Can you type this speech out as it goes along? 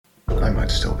I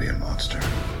might still be a monster,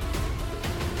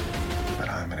 but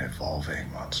I'm an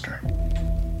evolving monster.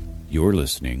 You're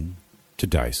listening to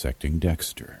Dissecting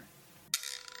Dexter.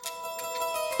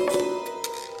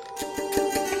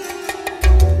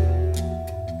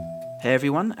 Hey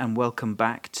everyone, and welcome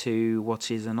back to what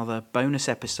is another bonus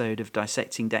episode of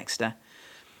Dissecting Dexter.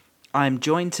 I'm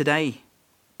joined today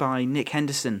by Nick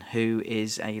Henderson, who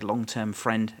is a long-term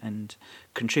friend and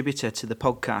contributor to the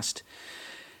podcast.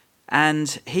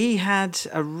 And he had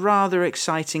a rather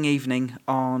exciting evening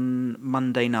on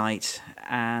Monday night,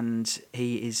 and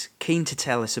he is keen to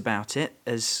tell us about it,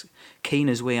 as keen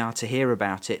as we are to hear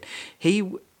about it. He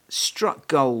struck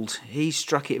gold. He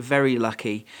struck it very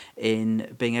lucky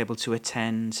in being able to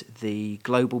attend the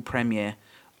global premiere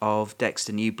of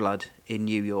Dexter New Blood in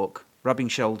New York, rubbing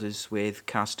shoulders with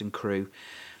cast and crew.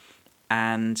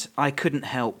 And I couldn't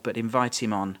help but invite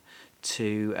him on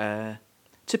to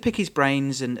pick his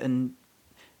brains and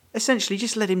essentially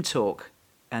just let him talk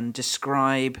and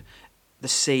describe the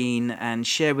scene and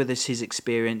share with us his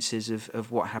experiences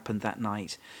of what happened that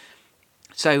night.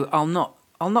 So I'll not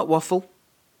waffle.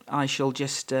 I shall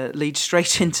just lead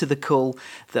straight into the call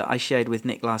that I shared with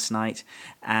Nick last night,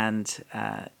 and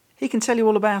he can tell you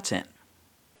all about it.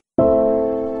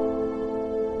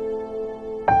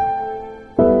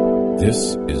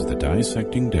 This is the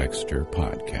Dissecting Dexter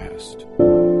podcast.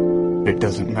 It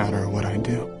doesn't matter what I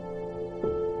do.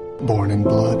 Born in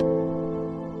blood.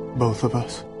 Both of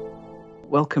us.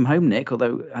 Welcome home, Nick,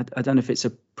 although I don't know if it's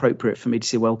appropriate for me to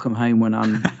say welcome home when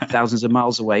I'm thousands of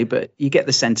miles away, but you get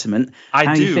the sentiment. How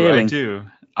are you feeling? I do.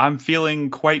 I'm feeling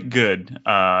quite good.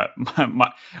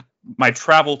 My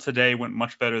travel today went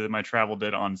much better than my travel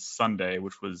did on Sunday,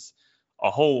 which was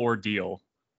a whole ordeal.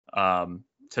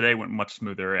 Today went much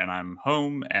smoother, and I'm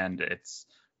home, and it's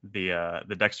the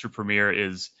Dexter premiere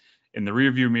is in the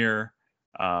rearview mirror.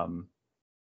 But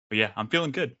yeah, I'm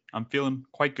feeling good. I'm feeling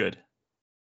quite good.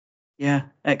 Yeah,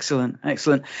 excellent.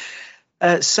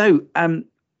 So,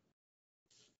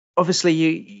 obviously,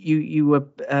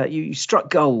 you struck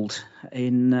gold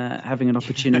in having an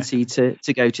opportunity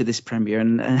to go to this premiere,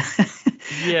 and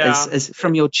yeah, as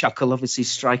from your chuckle, obviously,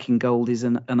 striking gold is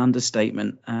an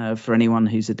understatement for anyone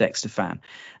who's a Dexter fan.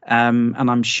 And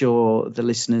I'm sure the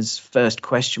listeners' first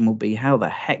question will be, how the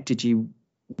heck did you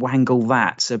wangle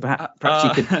that? So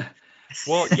perhaps you could.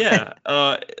 Well, yeah,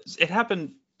 it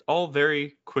happened all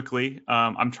very quickly.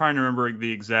 I'm trying to remember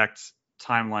the exact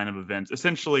timeline of events.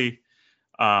 Essentially,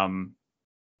 over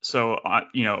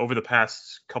the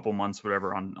past couple months,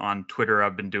 whatever, on Twitter,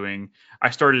 I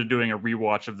started doing a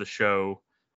rewatch of the show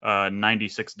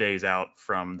 96 days out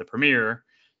from the premiere.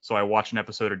 So I watch an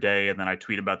episode a day, and then I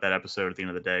tweet about that episode at the end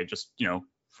of the day, just,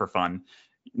 for fun.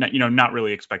 Not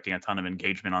really expecting a ton of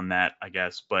engagement on that, I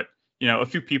guess, but a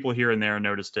few people here and there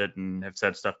noticed it and have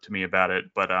said stuff to me about it.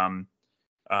 But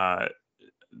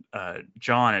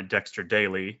John at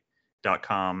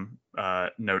DexterDaily.com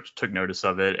took notice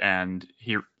of it, and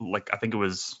he, I think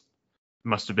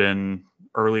must have been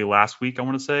early last week, I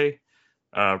want to say,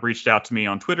 reached out to me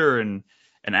on Twitter and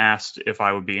asked if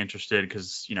I would be interested,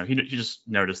 because he just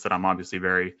noticed that I'm obviously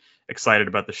very excited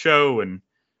about the show, and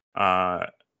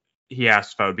he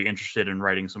asked if I would be interested in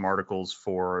writing some articles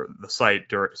for the site,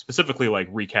 specifically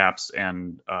like recaps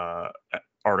and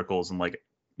articles and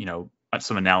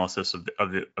some analysis of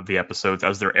the episodes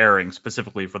as they're airing,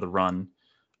 specifically for the run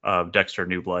of Dexter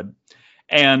New Blood.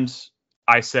 And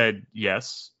I said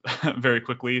yes very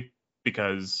quickly,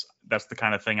 because that's the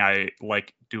kind of thing I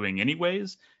like doing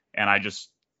anyways. And I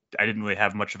didn't really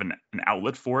have much of an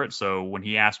outlet for it. So when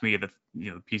he asked me, the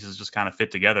pieces just kind of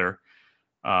fit together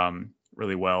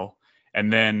really well.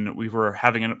 And then we were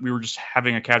just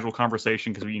having a casual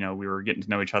conversation, because we were getting to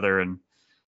know each other, and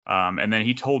then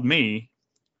he told me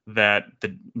that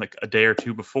a day or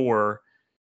two before,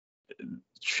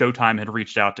 Showtime had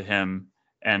reached out to him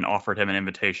and offered him an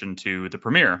invitation to the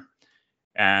premiere,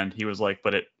 and he was like,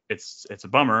 "But it's a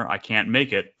bummer, I can't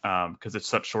make it because it's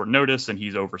such short notice, and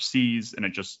he's overseas, and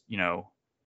it just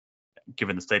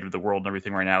given the state of the world and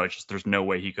everything right now, it's just there's no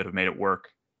way he could have made it work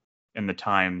in the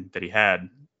time that he had."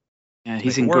 Yeah,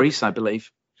 he's in Greece, I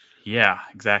believe. Yeah,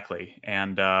 exactly.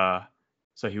 And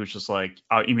so he was just like,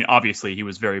 obviously he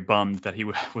was very bummed that he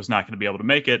was not going to be able to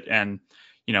make it. And,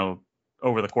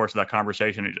 over the course of that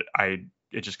conversation,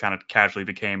 it just kind of casually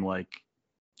became like,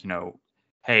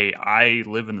 hey, I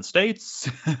live in the States.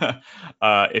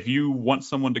 If you want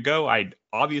someone to go, I'd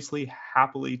obviously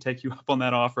happily take you up on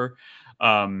that offer.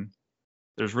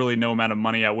 There's really no amount of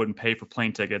money I wouldn't pay for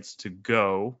plane tickets to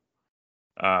go.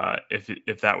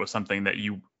 If that was something that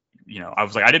I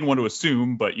was like, I didn't want to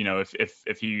assume, but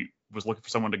if he was looking for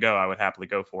someone to go, I would happily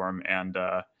go for him. And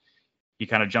he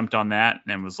kind of jumped on that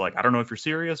and was like, I don't know if you're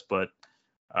serious, but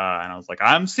and I was like,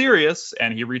 I'm serious.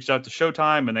 And he reached out to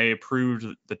Showtime, and they approved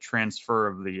the transfer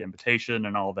of the invitation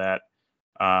and all that.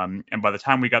 And by the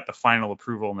time we got the final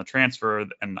approval and the transfer,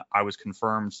 and I was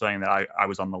confirmed saying that I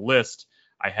was on the list,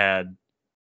 I had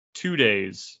 2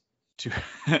 days to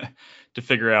to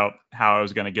figure out how I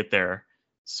was going to get there.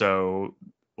 So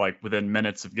like within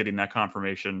minutes of getting that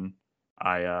confirmation,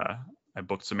 I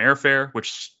booked some airfare,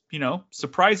 which, you know,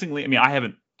 surprisingly, I mean, I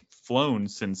haven't flown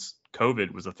since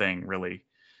COVID was a thing, really.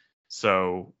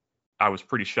 So I was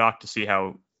pretty shocked to see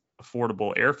how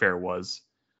affordable airfare was,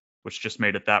 which just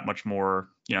made it that much more,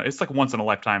 you know, it's like a once in a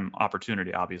lifetime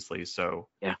opportunity, obviously. So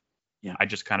Yeah. I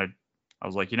just I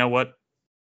was like, you know what?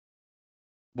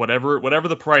 Whatever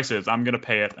the price is, I'm going to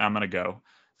pay it. I'm going to go.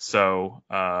 So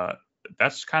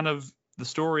that's kind of the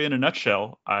story in a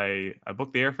nutshell. I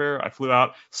booked the airfare. I flew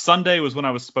out. Sunday was when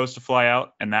I was supposed to fly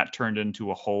out, and that turned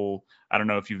into a whole, I don't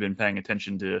know if you've been paying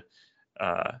attention to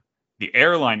the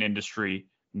airline industry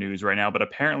news right now, but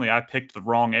apparently I picked the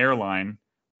wrong airline.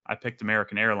 I picked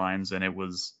American Airlines, and it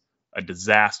was a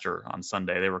disaster on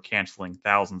Sunday. They were canceling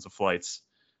thousands of flights.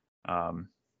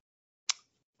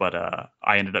 But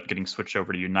I ended up getting switched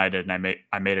over to United, and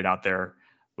I made it out there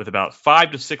with about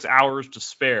 5 to 6 hours to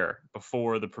spare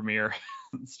before the premiere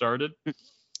started,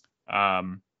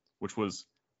 which was,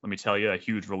 let me tell you, a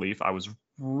huge relief. I was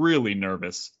really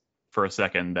nervous for a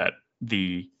second that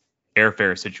the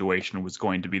airfare situation was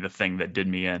going to be the thing that did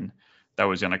me in, that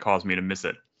was going to cause me to miss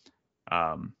it.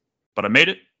 But I made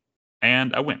it,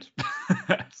 and I went.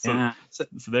 So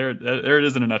there it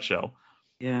is in a nutshell.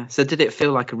 Yeah. So did it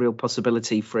feel like a real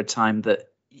possibility for a time that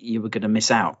you were going to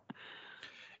miss out?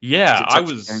 Yeah,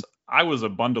 I was a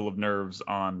bundle of nerves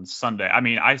on Sunday. I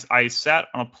mean, I sat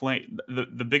on a plane.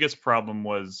 The biggest problem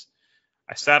was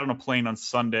I sat on a plane on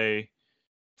Sunday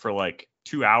for like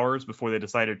 2 hours before they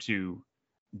decided to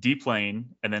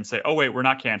deplane and then say, oh wait, we're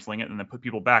not canceling it, and then put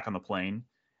people back on the plane.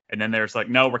 And then there's like,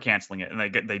 no, we're canceling it, and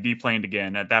they deplaned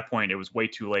again. At that point, it was way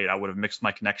too late. I would have mixed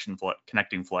my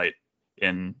connecting flight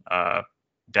in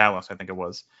Dallas, I think it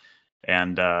was,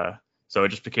 and so it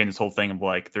just became this whole thing of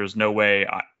like, there's no way,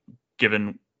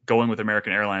 given going with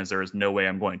American Airlines, there is no way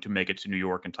I'm going to make it to New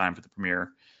York in time for the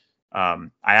premiere. I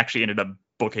actually ended up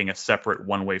booking a separate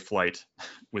one-way flight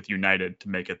with United to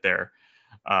make it there,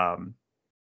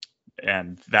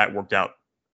 and that worked out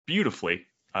beautifully.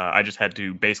 I just had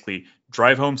to basically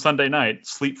drive home Sunday night,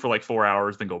 sleep for like 4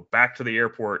 hours, then go back to the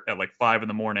airport at like 5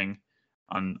 a.m.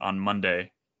 on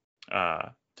Monday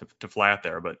to fly out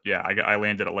there. But yeah, I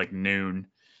landed at like noon.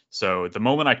 So the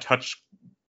moment I touched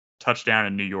down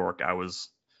in New York, I was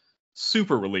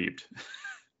super relieved.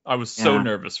 I was so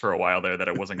nervous for a while there that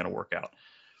it wasn't going to work out.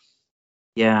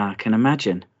 Yeah, I can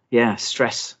imagine. Yeah,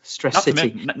 stress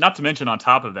city. Not to mention on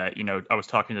top of that, you know, I was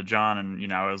talking to John, and, you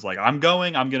know, I was like, I'm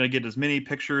going to get as many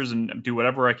pictures and do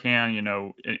whatever I can, you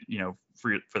know,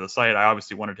 for the site. I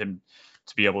obviously wanted him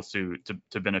to be able to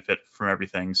benefit from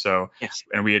everything. So, yes.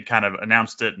 And we had kind of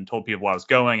announced it and told people I was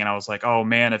going, and I was like, oh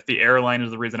man, if the airline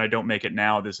is the reason I don't make it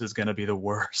now, this is going to be the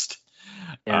worst.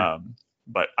 Yeah.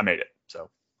 But I made it. So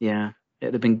yeah,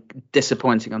 it'd have been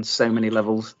disappointing on so many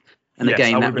levels. And yes,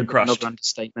 again, that would have been have been crushed. another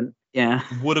understatement. Yeah.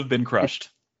 Would have been crushed.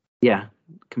 Yeah,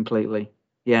 completely.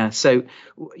 Yeah. So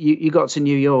you got to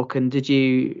New York, and did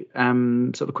you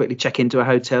sort of quickly check into a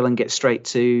hotel and get straight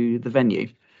to the venue?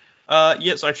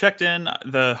 Yes, I checked in.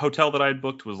 The hotel that I had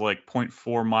booked was like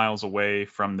 0.4 miles away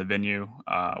from the venue,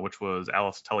 which was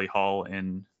Alice Tully Hall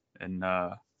in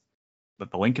the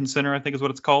Lincoln Center, I think is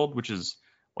what it's called, which is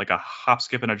like a hop,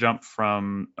 skip, and a jump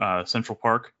from Central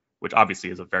Park, which obviously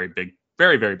is a very big,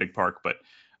 very, very big park, but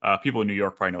people in New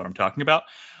York probably know what I'm talking about.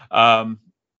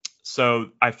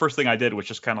 So first thing I did was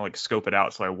just kind of like scope it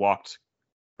out. So I walked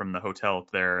from the hotel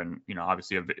up there, and, you know,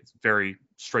 obviously it's a very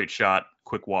straight shot,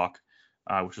 quick walk,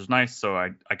 which was nice. So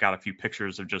I got a few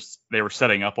pictures of they were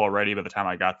setting up already by the time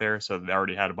I got there. So they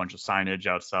already had a bunch of signage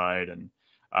outside and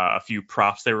a few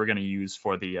props they were going to use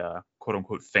for the quote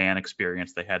unquote fan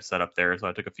experience they had set up there. So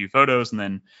I took a few photos and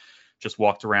then just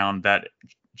walked around that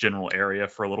general area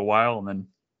for a little while, and then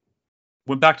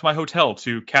went back to my hotel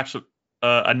to catch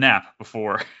a nap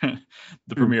before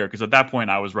the premiere, because at that point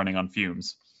I was running on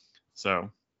fumes. So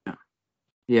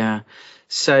yeah.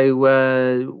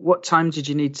 So what time did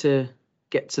you need to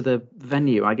get to the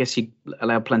venue? I guess you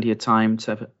allowed plenty of time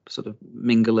to sort of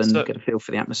mingle and get a feel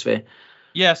for the atmosphere.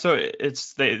 Yeah, so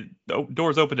the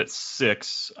doors opened at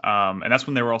 6, and that's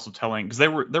when they were also telling, because they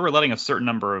were letting a certain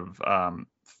number of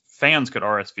fans could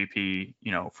RSVP,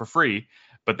 you know, for free,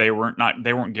 but they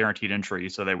weren't guaranteed entry.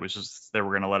 So they were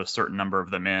going to let a certain number of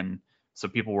them in. So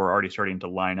people were already starting to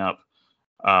line up.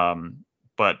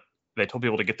 but they told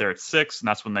people to get there at 6, and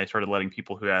that's when they started letting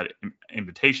people who had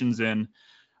invitations in.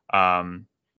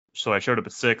 So I showed up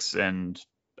at 6, and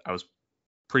I was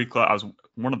pretty close. I was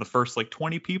one of the first like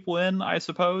 20 people in, I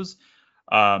suppose.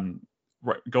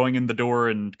 Going in the door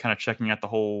and kind of checking out the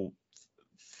whole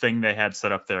thing they had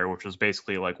set up there, which was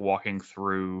basically like walking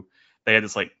through. They had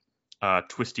this like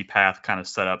twisty path kind of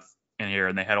set up in here,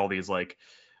 and they had all these like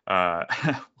I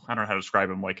don't know how to describe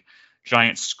them, like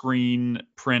giant screen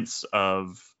prints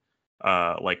of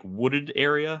like wooded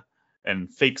area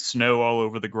and fake snow all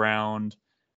over the ground,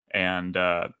 and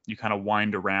you kind of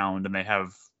wind around, and they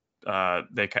have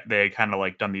they kind of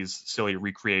like done these silly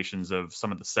recreations of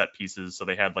some of the set pieces. So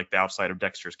they had like the outside of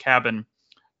Dexter's cabin,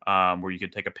 where you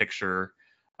could take a picture,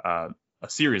 a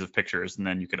series of pictures, and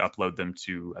then you could upload them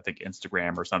to, I think,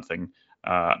 Instagram or something.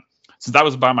 Since I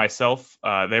was by myself,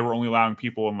 they were only allowing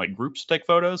people in like groups to take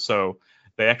photos. So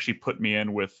they actually put me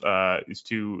in with these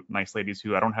two nice ladies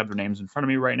who I don't have their names in front of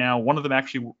me right now. One of them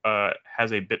actually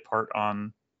has a bit part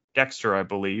on Dexter, I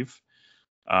believe.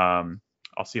 I'll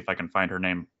see if I can find her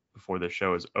name before the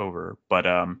show is over. But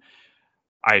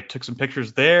I took some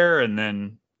pictures there, and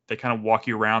then they kind of walk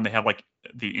you around. They have like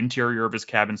the interior of his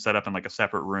cabin set up in like a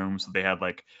separate room. So they had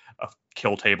like a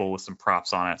kill table with some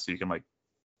props on it, so you can like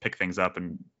pick things up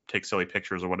and take silly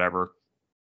pictures or whatever.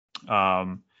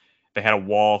 They had a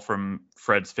wall from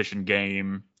Fred's Fish and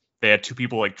Game. They had two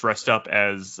people like dressed up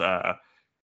as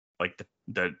like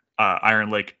the Iron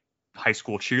Lake high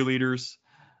school cheerleaders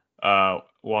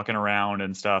walking around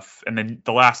and stuff. And then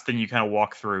the last thing you kind of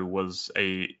walk through was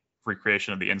a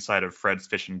recreation of the inside of Fred's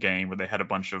Fish and Game, where they had a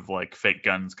bunch of like fake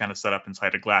guns kind of set up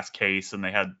inside a glass case, and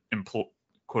they had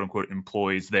quote unquote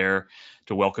employees there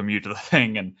to welcome you to the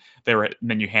thing. And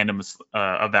then you hand them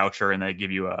a voucher, and they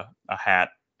give you a hat,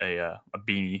 a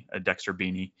beanie, a Dexter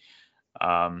beanie.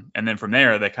 And then from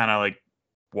there, they kind of like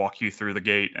walk you through the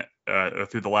gate,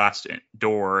 through the last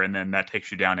door, and then that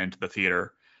takes you down into the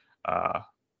theater,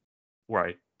 where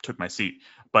I took my seat.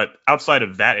 But outside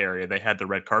of that area, they had the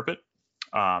red carpet.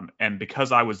 And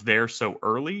because I was there so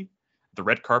early, the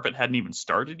red carpet hadn't even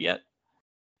started yet.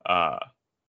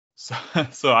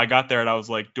 So I got there, and I was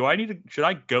like, should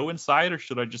I go inside, or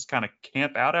should I just kind of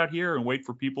camp out here and wait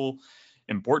for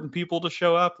important people to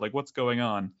show up? Like, what's going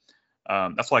on?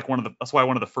 That's why one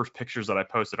of the first pictures that I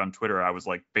posted on Twitter, I was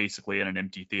like basically in an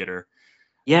empty theater.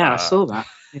 Yeah, I saw that.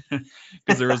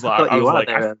 Because there was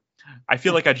I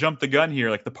feel like I jumped the gun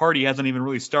here. Like, the party hasn't even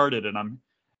really started, and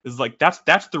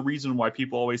that's the reason why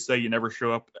people always say you never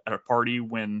show up at a party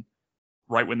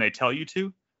right when they tell you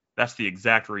to. That's the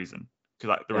exact reason,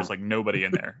 because there was like nobody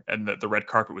in there, and the red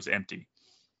carpet was empty.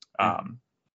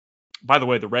 By the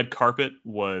way, the red carpet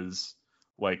was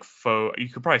like faux. You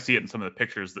could probably see it in some of the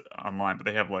pictures online, but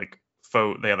they have like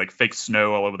fake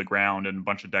snow all over the ground and a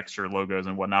bunch of Dexter logos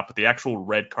and whatnot. But the actual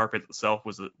red carpet itself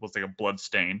was like a blood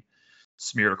stain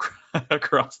smeared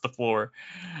across the floor.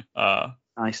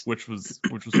 Nice. Which was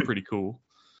pretty cool.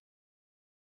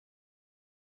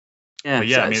 Yeah. But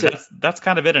yeah, that's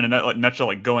kind of it in a nutshell.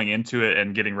 Like, going into it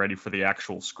and getting ready for the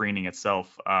actual screening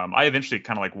itself. I eventually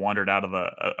kind of like wandered out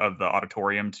of the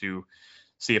auditorium to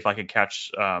see if I could catch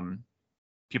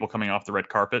people coming off the red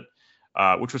carpet,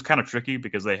 which was kind of tricky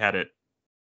because they had it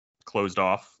closed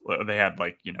off. They had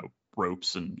like,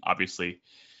 ropes, and obviously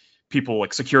people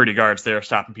like security guards there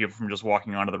stopping people from just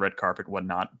walking onto the red carpet and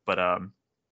whatnot. But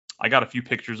I got a few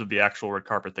pictures of the actual red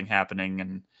carpet thing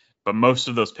happening, but most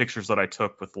of those pictures that I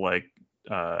took with like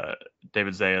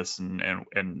David Zayas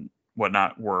and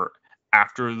whatnot were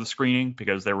after the screening,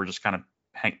 because they were just kind of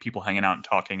people hanging out and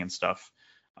talking and stuff,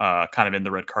 kind of in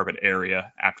the red carpet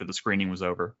area after the screening was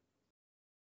over.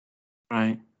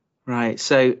 Right.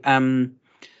 So,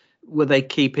 were they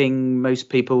keeping most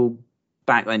people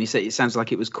back then? You said it sounds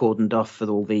like it was cordoned off for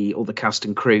all the cast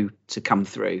and crew to come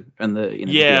through, and the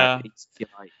yeah. VIPs, if you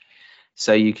like.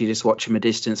 So you could just watch from a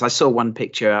distance. I saw one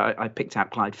picture. I picked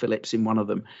out Clyde Phillips in one of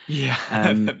them. Yeah,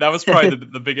 that was probably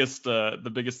the biggest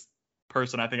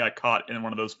person I think I caught in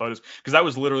one of those photos, because that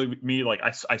was literally me. Like,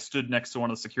 I stood next to one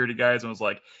of the security guys and was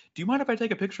like, "Do you mind if I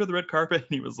take a picture of the red carpet?"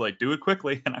 And he was like, "Do it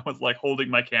quickly." And I was like holding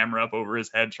my camera up over his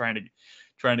head, trying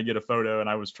to get a photo, and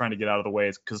I was trying to get out of the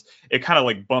way because it kind of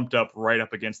like bumped up right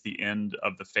up against the end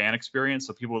of the fan experience.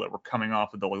 So people that were coming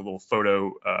off of the little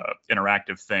photo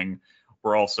interactive thing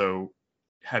were also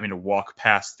having to walk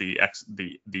past the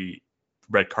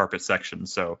red carpet section.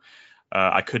 So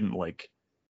I couldn't like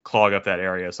clog up that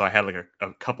area. So I had like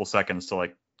a couple seconds to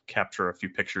like capture a few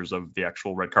pictures of the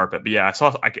actual red carpet. But yeah, I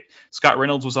saw Scott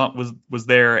Reynolds was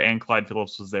there, and Clyde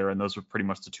Phillips was there, and those were pretty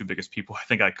much the two biggest people I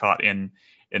think I caught in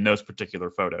those particular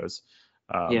photos.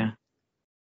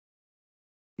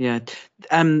 Yeah.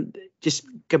 Just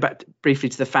go back briefly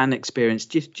to the fan experience.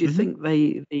 Do you think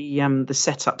the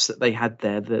setups that they had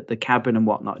there, the cabin and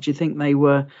whatnot, do you think they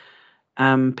were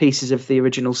pieces of the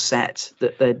original set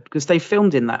because they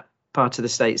filmed in that part of the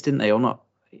States, didn't they, or not?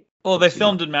 Well, they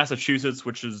filmed in Massachusetts,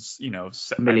 which is,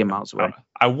 a million miles away.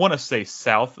 I want to say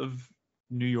south of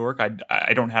New York.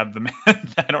 I don't have the map.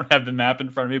 I don't have the map in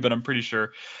front of me, but I'm pretty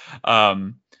sure. I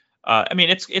mean,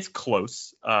 it's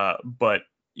close. But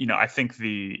I think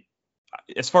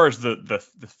as far as the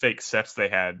fake sets they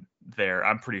had there,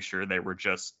 I'm pretty sure they were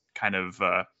just kind of.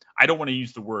 I don't want to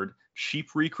use the word cheap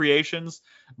recreations,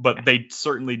 but they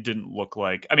certainly didn't look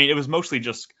like. I mean, it was mostly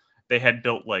just they had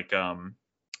built like I'm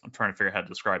trying to figure out how to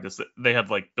describe this. They had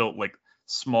like built like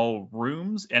small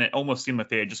rooms, and it almost seemed like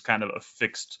they had just kind of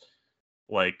affixed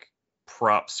like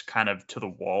props kind of to the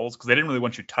walls because they didn't really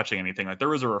want you touching anything. Like there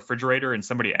was a refrigerator, and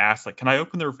somebody asked like, "Can I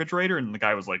open the refrigerator?" And the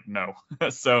guy was like, "No."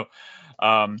 So,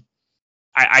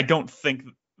 I don't think.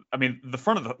 I mean, the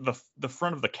front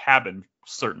of the cabin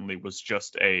certainly was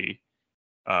just a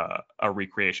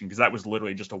recreation because that was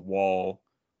literally just a wall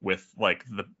with like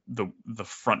the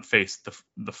front face,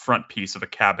 the front piece of a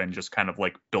cabin just kind of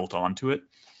like built onto it.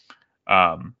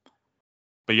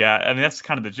 But yeah, I mean that's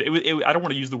kind of I don't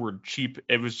want to use the word cheap.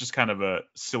 It was just kind of a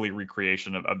silly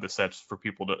recreation of the sets for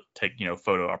people to take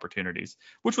photo opportunities,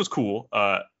 which was cool.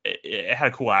 It had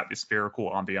a cool atmosphere, a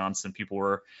cool ambiance, and people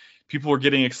were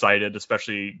getting excited,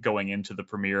 especially going into the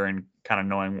premiere and kind of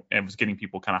knowing it was getting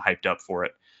people kind of hyped up for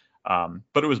it.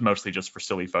 But it was mostly just for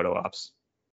silly photo ops.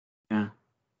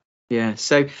 Yeah.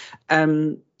 So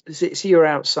you're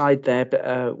outside there,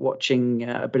 but watching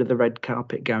a bit of the red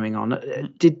carpet going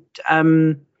on. Did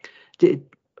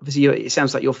obviously it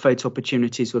sounds like your photo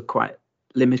opportunities were quite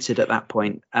limited at that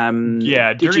point.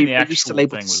 Yeah, during the actual thing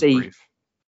was brief.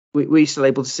 Were you still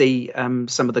able to see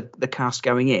some of the cast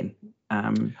going in?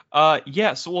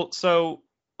 Yeah. So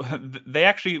they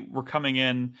actually were coming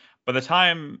in by the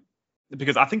time,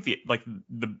 because I think the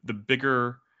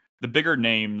bigger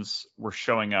names were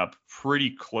showing up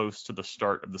pretty close to the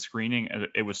start of the screening, and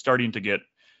it was starting to get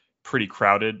pretty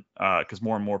crowded because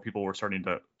more and more people were starting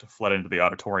to flood into the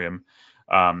auditorium.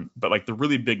 But like the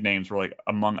really big names were like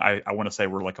among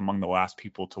the last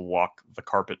people to walk the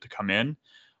carpet to come in.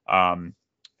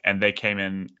 And they came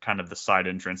in kind of the side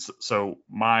entrance. So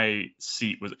my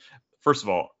seat was, first of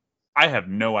all, I have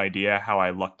no idea how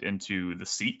I lucked into the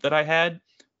seat that I had,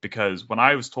 because when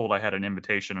I was told I had an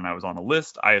invitation and I was on a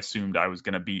list, I assumed I was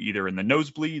going to be either in the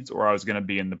nosebleeds or I was going to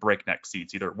be in the breakneck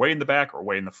seats, either way in the back or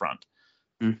way in the front.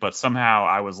 But somehow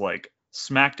I was like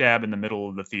smack dab in the middle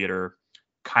of the theater,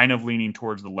 kind of leaning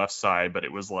towards the left side, but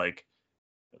it was like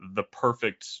the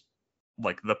perfect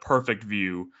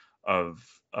view of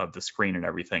the screen and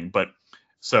everything. But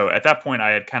so at that point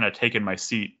I had kind of taken my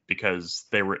seat because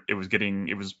they said it was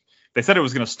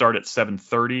going to start at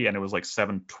 7:30 and it was like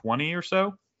 7:20 or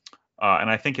so.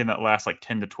 And I think in that last like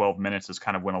 10 to 12 minutes is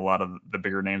kind of when a lot of the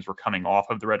bigger names were coming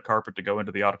off of the red carpet to go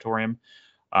into the auditorium.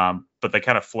 But they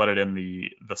kind of flooded in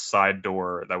the side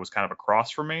door that was kind of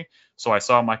across from me. So I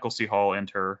saw Michael C. Hall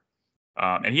enter,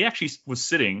 and he actually was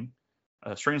sitting.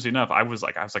 Strangely enough, I was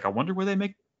like, I wonder where they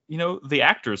make the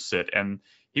actors sit, and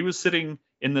he was sitting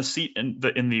in the seat in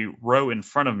the row in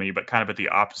front of me, but kind of at the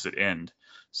opposite end.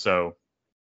 So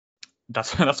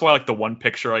that's why like the one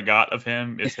picture I got of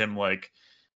him is him like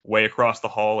way across the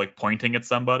hall, like pointing at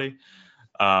somebody.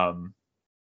 But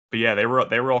yeah, they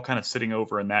were all kind of sitting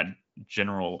over in that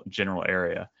general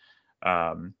area.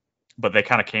 But they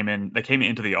kind of came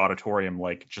into the auditorium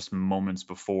like just moments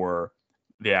before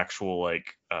the actual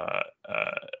like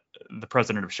the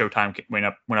president of Showtime went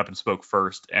up and spoke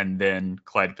first, and then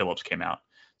Clyde Phillips came out.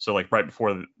 So like right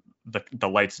before the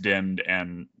lights dimmed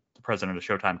and the president of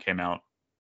Showtime came out,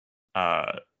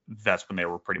 that's when they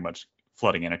were pretty much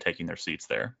flooding in and taking their seats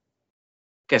there.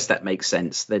 Guess that makes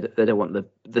sense. They don't want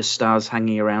the stars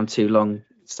hanging around too long,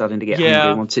 starting to get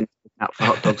hungry, wanting out for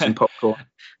hot dogs and popcorn.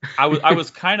 I was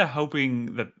kind of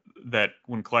hoping that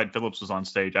when Clyde Phillips was on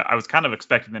stage, I was kind of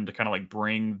expecting them to kind of like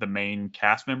bring the main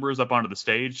cast members up onto the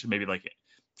stage, maybe like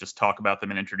just talk about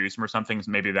them and introduce them or something. So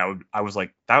maybe I was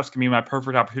like, that was gonna be my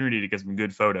perfect opportunity to get some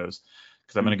good photos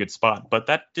because I'm in a good spot. But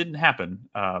that didn't happen.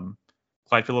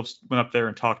 Clyde Phillips went up there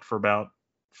and talked for about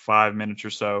 5 minutes or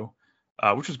so,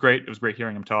 which was great. It was great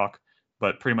hearing him talk.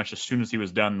 But pretty much as soon as he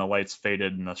was done, the lights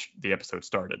faded and the episode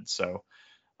started. So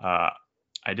I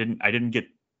didn't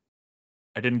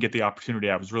get the opportunity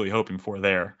I was really hoping for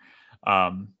there.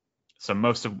 So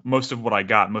most of what I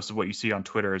got, most of what you see on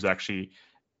Twitter is actually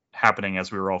happening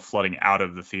as we were all flooding out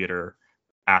of the theater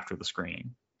after the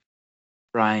screening.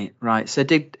 Right. So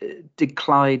did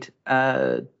Clyde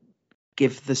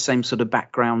give the same sort of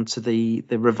background to the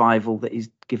revival that he's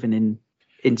given in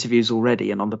interviews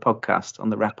already and on the podcast, on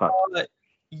the wrap up?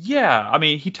 Yeah, I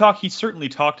mean, he certainly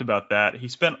talked about that. He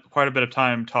spent quite a bit of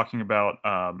time talking about,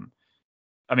 I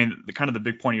mean, the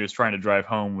big point he was trying to drive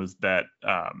home was that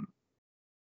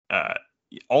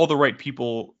all the right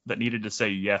people that needed to say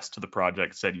yes to the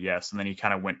project said yes, and then he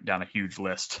kind of went down a huge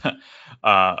list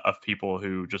of people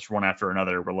who just one after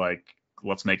another were like,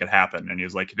 let's make it happen. And he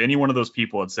was like, if any one of those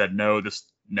people had said no, this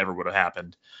never would have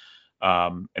happened.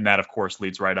 And that, of course,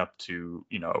 leads right up to,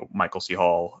 Michael C.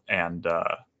 Hall and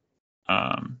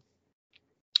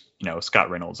Scott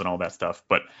Reynolds and all that stuff.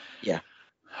 But yeah.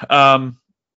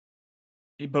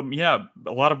 But yeah,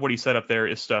 a lot of what he said up there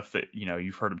is stuff that,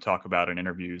 you've heard him talk about in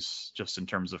interviews, just in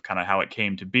terms of kind of how it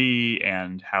came to be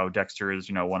and how Dexter is,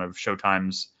 one of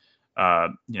Showtime's,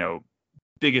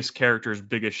 biggest characters,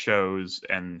 biggest shows,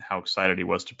 and how excited he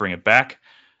was to bring it back.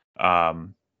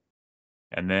 And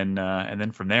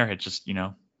then from there, it just, he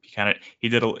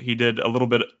did a little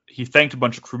bit. He thanked a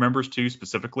bunch of crew members too,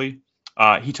 specifically.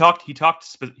 He talked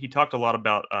a lot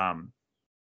about,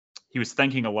 he was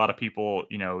thanking a lot of people,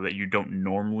 that you don't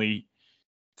normally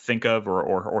think of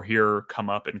or hear come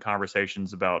up in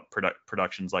conversations about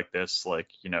productions like this, like,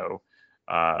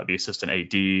 the assistant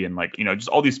AD and just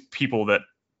all these people that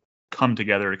come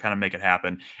together to kind of make it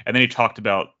happen. And then he talked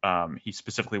about, he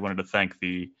specifically wanted to thank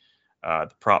the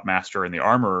prop master and the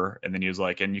armorer. And then he was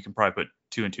like, and you can probably put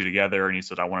two and two together. And he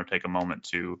said, I want to take a moment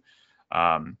to,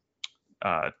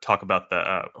 talk about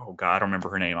the oh god, I don't remember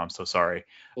her name. I'm so sorry.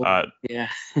 Yeah.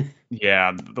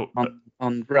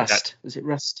 On Rust. Was it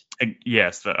Rust?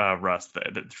 Yes, the Rust,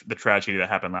 the tragedy that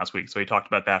happened last week. So he talked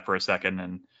about that for a second,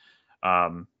 and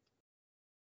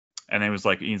then he's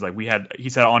like, he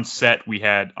said on set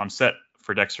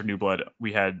for Dexter New Blood,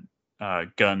 we had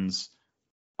guns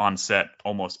on set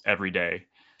almost every day.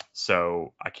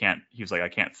 So I can't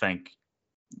thank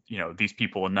these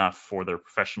people enough for their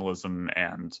professionalism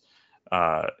and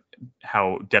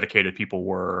how dedicated people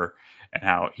were, and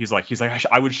how he's like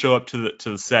I would show up to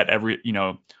the set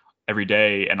every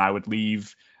day, and I would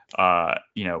leave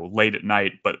late at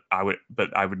night, but I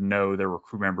would know there were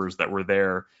crew members that were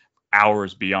there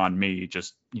hours beyond me,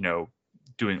 just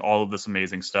doing all of this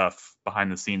amazing stuff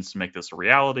behind the scenes to make this a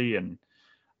reality. And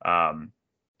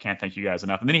can't thank you guys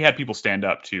enough. And then he had people stand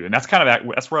up too, and that's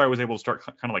where I was able to start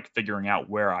kind of like figuring out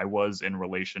where I was in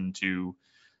relation to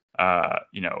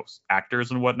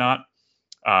actors and whatnot.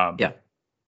 Yeah.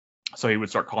 So he would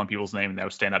start calling people's name and they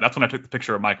would stand up. That's when I took the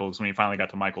picture of Michael, because when he finally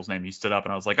got to Michael's name, he stood up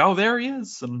and I was like, oh, there he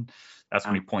is. And that's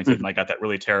when he pointed and I got that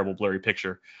really terrible blurry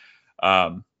picture.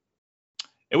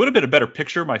 It would have been a better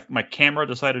picture. My camera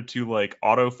decided to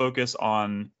autofocus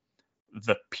on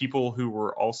the people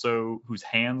whose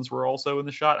hands were also in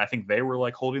the shot. I think they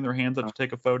were holding their hands up to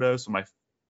take a photo. So my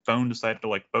phone decided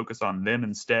to focus on them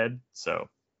instead. So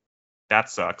that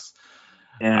sucks.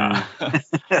 Yeah.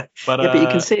 But you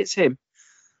can see it's him.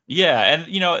 Yeah,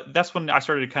 and that's when I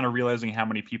started kind of realizing how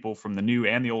many people from the new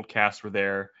and the old cast were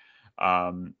there.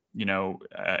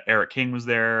 Eric King was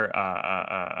there. God,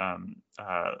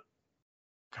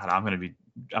 I'm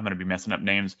gonna be messing up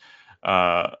names.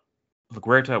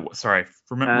 LaGuerta, sorry,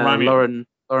 remind me. Lauren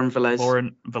Velez.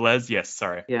 Lauren Velez, yes,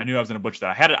 sorry. Yeah. I knew I was gonna butcher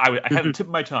that. I had the tip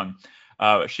of my tongue.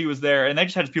 She was there, and they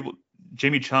just had people.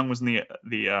 Jamie Chung was in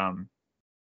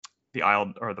the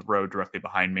aisle or the row directly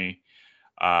behind me,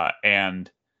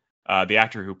 and the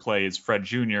actor who plays Fred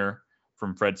Jr.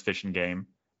 from Fred's Fishing Game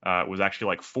was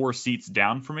actually 4 seats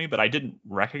down from me, but I didn't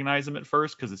recognize him at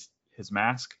first because it's his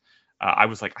mask. I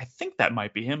was like, I think that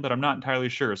might be him, but I'm not entirely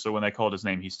sure. So when they called his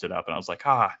name, he stood up, and I was like,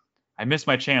 I missed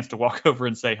my chance to walk over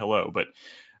and say hello. But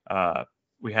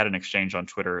we had an exchange on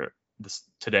Twitter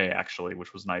today, actually,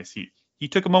 which was nice. He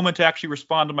took a moment to actually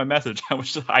respond to my message.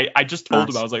 I just told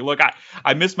him, I was like, look,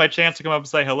 I missed my chance to come up and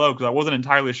say hello because I wasn't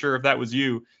entirely sure if that was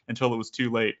you until it was too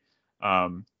late.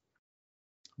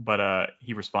 But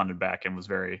he responded back and was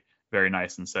very, very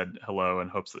nice and said hello and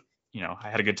hopes that, I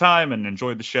had a good time and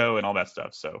enjoyed the show and all that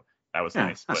stuff. So that was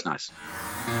nice. That's nice.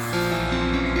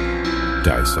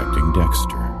 Dissecting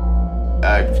Dexter.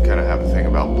 I kind of have a thing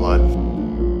about blood.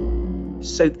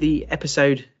 So the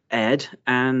episode aired,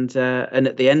 and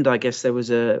at the end, I guess was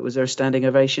there a standing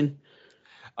ovation,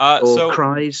 or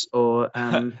cries, or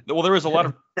well, there was a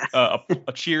lot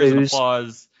of cheers and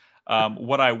applause.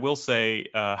 What I will say,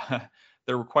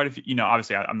 there were quite a few.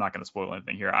 Obviously, I'm not going to spoil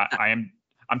anything here.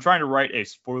 I'm trying to write a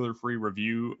spoiler-free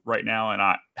review right now,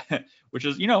 and which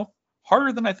is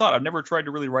harder than I thought. I've never tried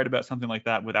to really write about something like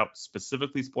that without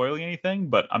specifically spoiling anything,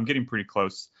 but I'm getting pretty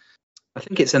close. I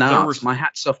think it's an There art. were My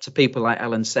hat's off to people like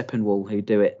Alan Sepinwall who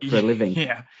do it for a living.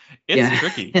 Yeah, it's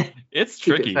tricky. It's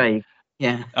Keep tricky. it vague.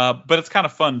 Yeah. But it's kind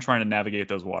of fun trying to navigate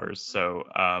those waters. So,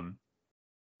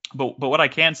 but what I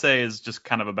can say is just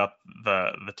kind of about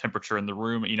the temperature in the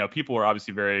room. You know, people are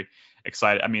obviously very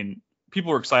excited. I mean,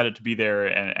 people were excited to be there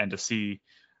and to see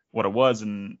what it was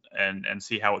and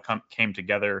see how it came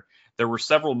together. There were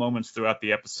several moments throughout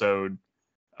the episode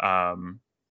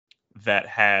that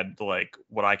had like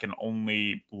what I can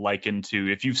only liken to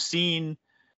if you've seen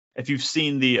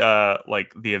the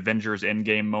like the Avengers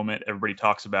Endgame moment everybody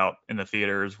talks about in the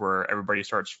theaters where everybody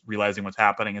starts realizing what's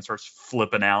happening and starts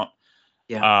flipping out.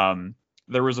 Yeah.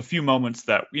 There was a few moments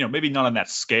that, you know, maybe not on that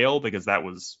scale because that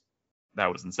was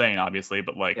insane, obviously,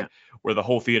 but like where the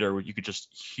whole theater, you could just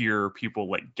hear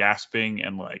people like gasping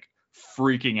and like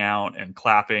freaking out and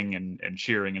clapping and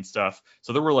cheering and stuff.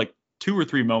 So there were like 2 or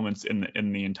 3 moments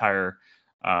in the entire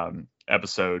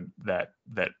episode that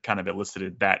kind of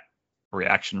elicited that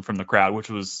reaction from the crowd, which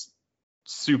was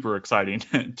super exciting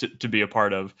to be a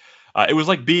part of. It was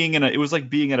like being at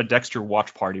a Dexter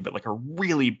watch party, but like a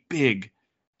really big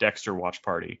Dexter watch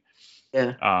party.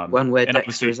 Yeah. One where and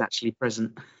Dexter is actually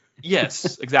present.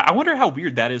 Yes, exactly. I wonder how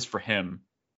weird that is for him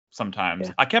sometimes.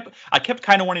 Yeah. I kept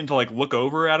kind of wanting to like look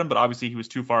over at him, but obviously he was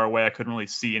too far away. I couldn't really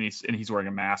see and he's wearing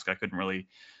a mask. I couldn't really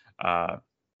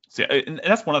see. And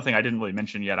that's one other thing I didn't really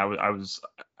mention yet. I was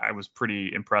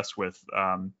pretty impressed with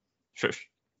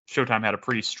Showtime had a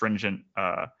pretty stringent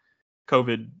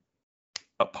COVID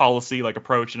policy, like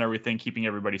approach and everything, keeping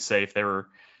everybody safe.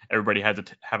 Everybody had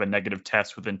to have a negative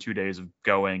test within 2 days of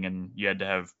going, and you had to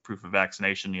have proof of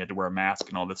vaccination. You had to wear a mask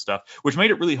and all this stuff, which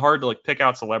made it really hard to like pick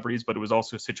out celebrities. But it was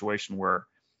also a situation where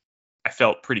I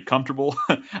felt pretty comfortable.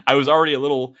 I was already a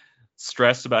little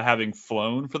stressed about having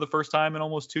flown for the first time in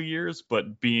almost 2 years,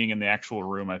 but being in the actual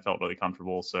room, I felt really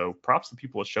comfortable. So props to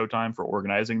people at Showtime for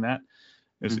organizing that.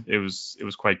 It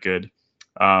was quite good.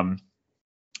 But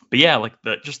yeah, like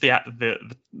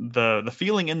the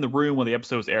feeling in the room when the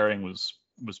episode was airing was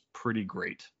pretty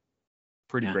great.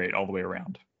 Great all the way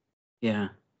around. Yeah.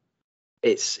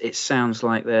 It sounds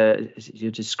like you're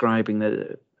describing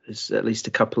there's at least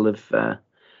a couple of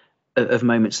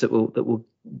moments that will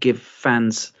give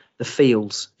fans the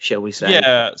feels, shall we say?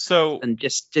 Yeah. So and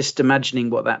just imagining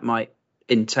what that might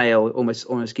entail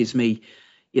almost gives me,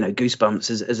 you know, goosebumps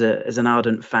as an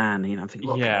ardent fan. You know, I think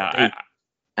what can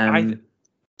I do?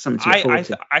 Something to look forward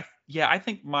to. I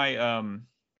think my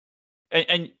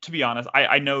and to be honest,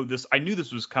 I know this. I knew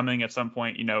this was coming at some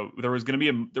point. You know, there was gonna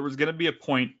be a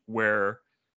point where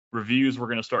reviews were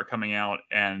gonna start coming out,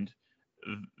 and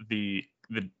the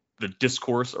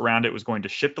discourse around it was going to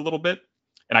shift a little bit,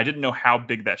 and I didn't know how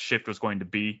big that shift was going to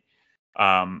be.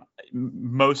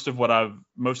 Most of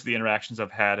the interactions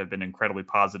I've had have been incredibly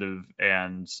positive,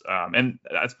 and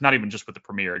that's not even just with the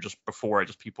premiere, just before,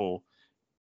 just people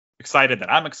excited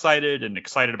that I'm excited and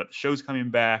excited about the shows coming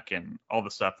back and all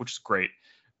the stuff, which is great.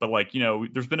 But like, you know,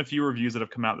 there's been a few reviews that have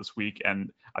come out this week,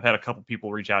 and I've had a couple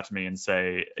people reach out to me and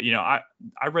say, you know, I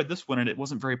read this one and it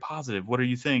wasn't very positive. What do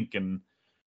you think? And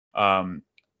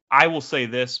I will say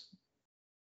this: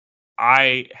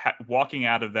 walking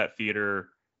out of that theater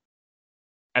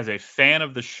as a fan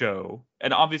of the show,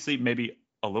 and obviously maybe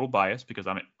a little biased because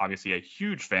I'm obviously a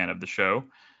huge fan of the show.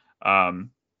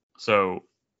 So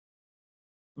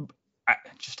I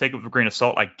just take it with a grain of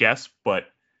salt, I guess. But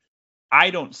I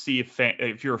don't see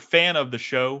if you're a fan of the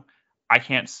show, I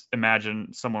can't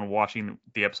imagine someone watching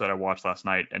the episode I watched last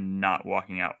night and not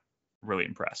walking out really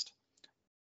impressed.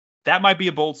 That might be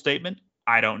a bold statement.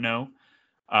 I don't know.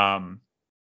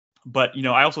 But, you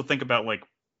know, I also think about like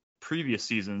previous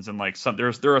seasons and like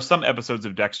there are some episodes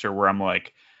of Dexter where I'm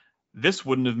like, this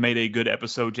wouldn't have made a good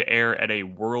episode to air at a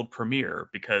world premiere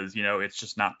because, you know, it's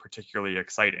just not particularly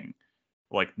exciting.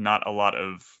 Like not a lot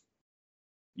of,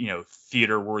 you know,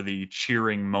 theater worthy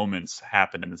cheering moments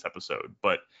happen in this episode.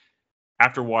 But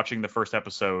after watching the first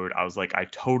episode, I was like, I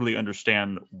totally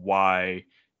understand why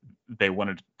they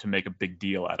wanted to make a big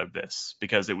deal out of this,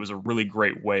 because it was a really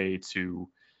great way to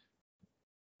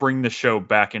bring the show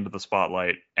back into the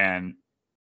spotlight. And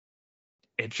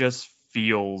it just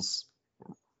feels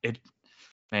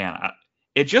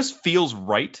it just feels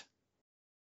right.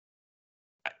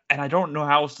 And I don't know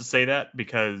how else to say that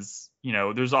because, you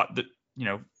know, you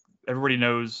know, everybody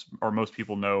knows, or most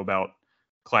people know, about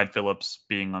Clyde Phillips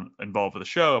being involved with the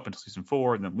show up until season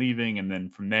 4 and then leaving. And then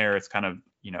from there, it's kind of,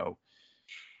 you know,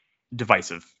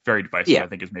 divisive, very divisive, I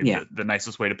think is maybe the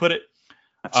nicest way to put it.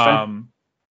 That's fair.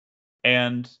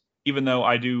 And even though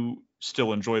I do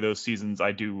still enjoy those seasons,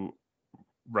 I do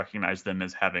recognize them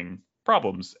as having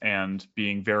problems and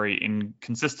being very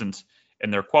inconsistent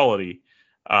and their quality.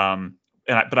 But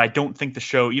I don't think the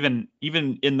show, even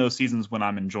in those seasons when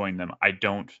I'm enjoying them,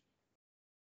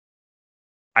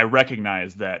 I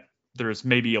recognize that there's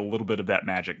maybe a little bit of that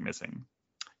magic missing.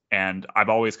 And I've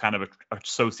always kind of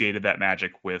associated that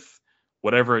magic with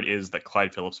whatever it is that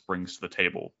Clyde Phillips brings to the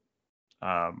table.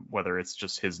 Whether it's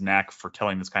just his knack for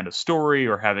telling this kind of story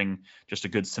or having just a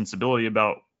good sensibility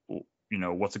about,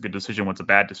 what's a good decision, what's a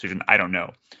bad decision, I don't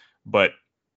know. But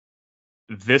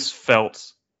this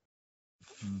felt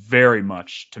very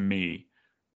much to me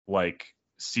like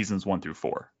seasons 1 through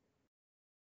 4.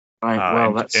 Right.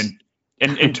 Well, that's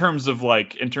in terms of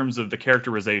the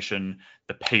characterization,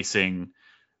 the pacing,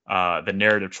 the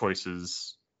narrative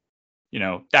choices,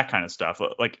 that kind of stuff.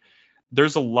 Like,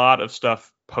 there's a lot of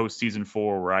stuff post season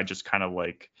 4 where I just kind of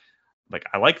like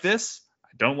I like this, I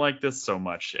don't like this so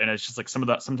much, and it's just like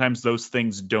sometimes those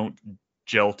things don't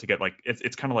gel to get, like,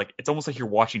 it's kind of like, it's almost like you're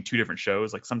watching two different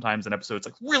shows. Like, sometimes an episode's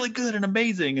like really good and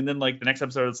amazing, and then like the next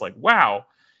episode it's like, wow,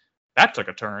 that took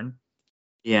a turn.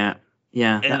 Yeah,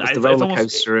 that was the roller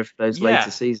coaster of those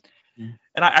later seasons. Yeah.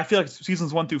 And I feel like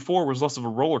seasons 1 through 4 was less of a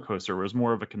roller coaster. It was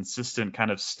more of a consistent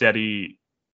kind of steady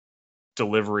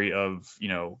delivery of,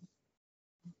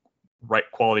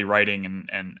 quality writing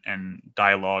and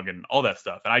dialogue and all that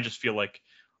stuff. And I just feel like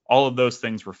all of those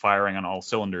things were firing on all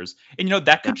cylinders. And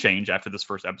that could change after this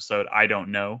first episode. I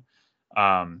don't know.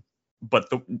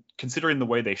 But considering the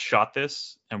way they shot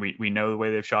this, and we know the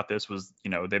way they've shot this was,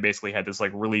 they basically had this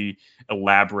like really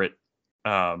elaborate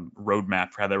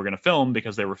roadmap for how they were going to film,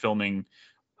 because they were filming,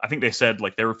 I think they said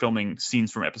like they were filming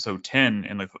scenes from episode 10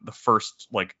 in like the first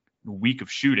like week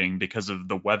of shooting because of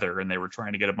the weather, and they were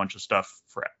trying to get a bunch of stuff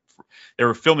they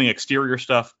were filming exterior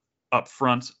stuff up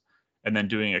front and then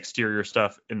doing exterior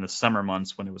stuff in the summer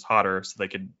months when it was hotter, so they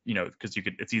could, because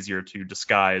it's easier to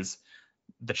disguise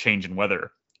the change in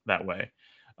weather that way.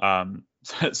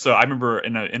 So I remember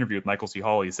in an interview with Michael C.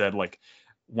 Hall, he said like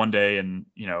one day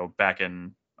back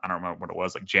in, I don't remember what it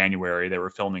was, like January, they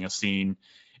were filming a scene,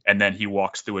 and then he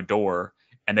walks through a door,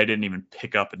 and they didn't even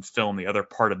pick up and film the other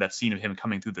part of that scene of him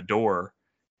coming through the door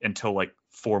until like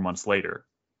 4 months later.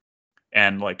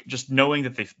 And like, just knowing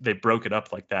that they broke it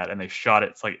up like that and they shot it,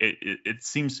 it's like it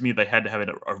seems to me they had to have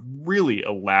a really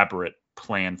elaborate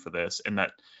plan for this, and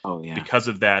that because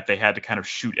of that they had to kind of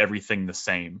shoot everything the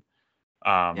same.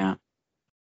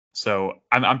 So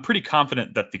I'm pretty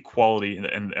confident that the quality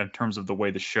in terms of the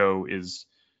way the show is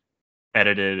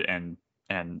edited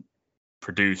and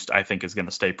produced, I think is going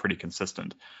to stay pretty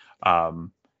consistent.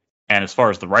 And as far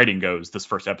as the writing goes, this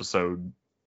first episode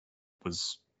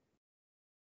was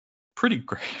pretty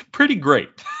great.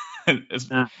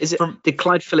 Did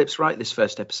Clyde Phillips write this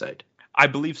first episode? I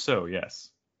believe so,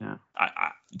 yes. Yeah.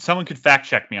 Someone could fact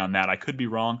check me on that. I could be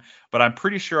wrong, but I'm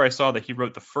pretty sure I saw that he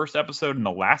wrote the first episode and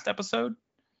the last episode,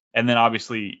 and then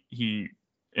obviously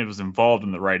it was involved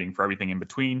in the writing for everything in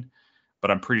between.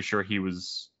 But I'm pretty sure he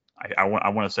was. I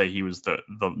want to say he was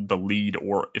the lead,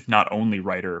 or if not only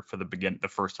writer, for the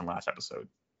first and last episode.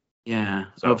 Yeah,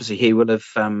 so obviously he will have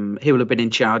been in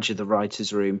charge of the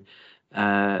writers' room,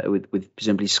 with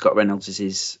presumably Scott Reynolds as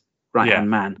his right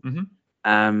hand man.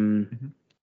 Mm-hmm.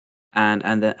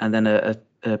 And then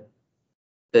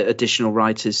additional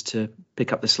writers to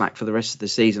pick up the slack for the rest of the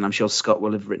season. I'm sure Scott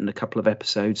will have written a couple of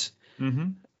episodes.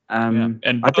 Mm-hmm.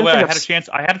 And by the way, I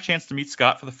had a chance to meet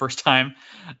Scott for the first time.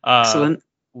 Excellent.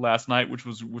 Last night, which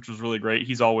was really great.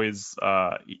 He's always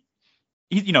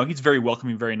he's very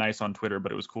welcoming, very nice on Twitter,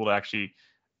 but it was cool to actually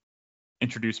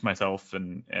introduce myself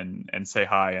and say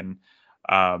hi. And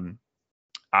I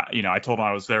told him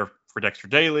I was there for Dexter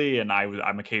Daily, and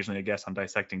I'm occasionally a guest on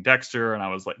Dissecting Dexter, and I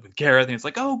was like with Gareth, and he's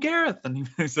like, "Oh, Gareth," and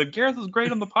he said, "Gareth was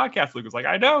great on the podcast." Luke was like,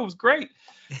 "I know, it was great."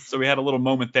 So we had a little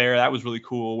moment there that was really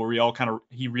cool, where we all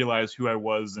he realized who I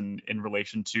was in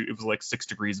relation to, it was like 6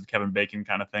 Degrees of Kevin Bacon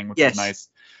kind of thing, which was nice.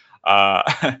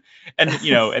 And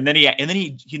then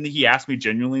he asked me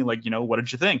genuinely, like, what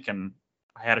did you think? And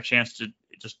I had a chance to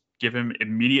just give him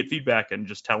immediate feedback and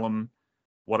just tell him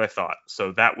what I thought.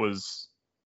 So that was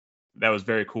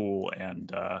very cool, and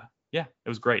it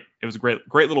was great. It was a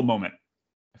great little moment.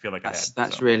 I feel like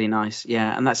that's really nice.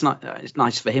 Yeah, and it's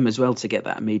nice for him as well to get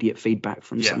that immediate feedback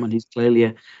from someone who's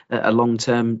clearly a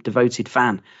long-term devoted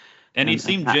fan. And he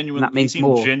seemed genuinely. That means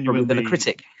more probably than a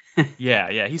critic.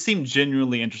 Yeah. He seemed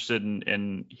genuinely interested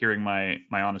in hearing my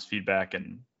honest feedback,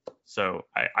 and so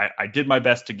I did my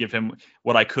best to give him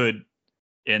what I could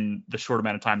in the short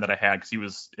amount of time that I had, because he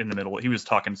was in the middle. He was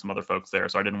talking to some other folks there,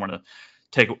 so I didn't want to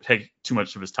take too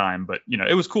much of his time. But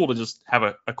it was cool to just have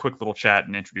a quick little chat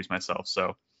and introduce myself.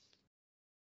 So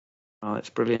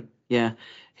that's brilliant. Yeah,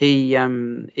 he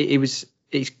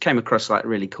he came across like a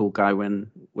really cool guy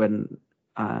when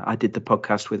I did the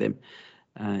podcast with him.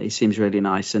 He seems really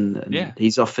nice, and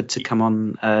he's offered to come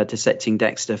on Dissecting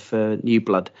Dexter for New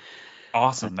Blood.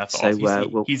 Awesome. That's so,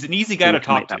 awesome. He's an easy guy to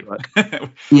talk to.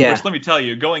 Yeah. Which, let me tell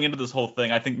you, going into this whole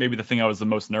thing, I think maybe the thing I was the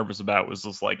most nervous about was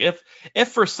just like, if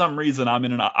for some reason I'm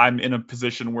in a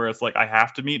position where it's like I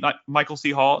have to meet Michael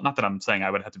C. Hall. Not that I'm saying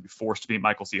I would have to be forced to meet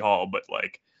Michael C. Hall, but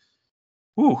like,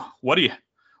 what do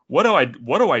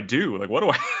I do? Like, what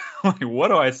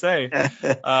do I say?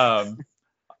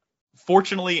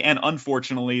 Fortunately and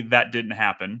unfortunately, that didn't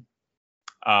happen.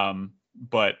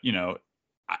 But you know,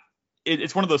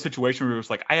 it's one of those situations where it's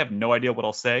like, I have no idea what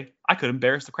I'll say. I could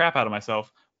embarrass the crap out of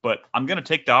myself, but I'm going to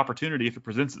take the opportunity if it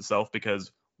presents itself,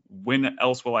 because when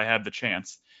else will I have the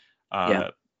chance?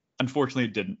 Unfortunately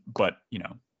it didn't, but you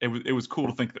know, it was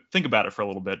cool to think about it for a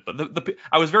little bit. But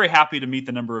I was very happy to meet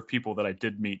the number of people that I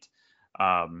did meet,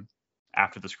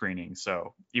 after the screening.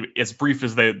 So as brief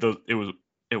as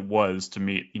it was to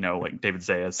meet, you know, like David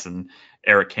Zayas and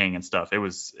Eric King and stuff. It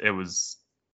was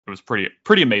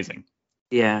pretty amazing.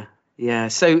 Yeah. Yeah.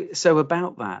 So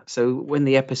about that. So when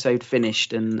the episode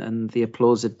finished and the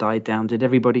applause had died down, did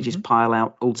everybody just pile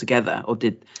out all together, or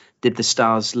did the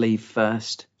stars leave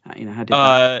first? You know, how did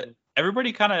that?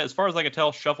 Everybody kind of, as far as I could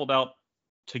tell, shuffled out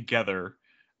together.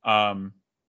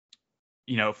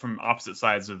 You know, from opposite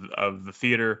sides of the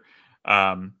theater.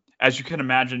 As you can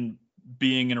imagine,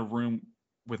 being in a room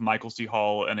with Michael C.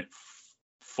 Hall and it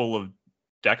full of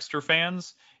Dexter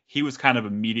fans, he was kind of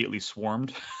immediately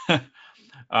swarmed.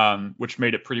 Which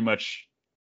made it pretty much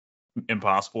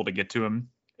impossible to get to him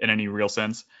in any real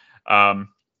sense. And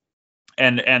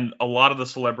a lot of the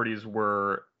celebrities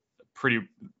were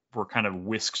kind of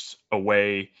whisked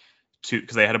away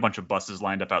because they had a bunch of buses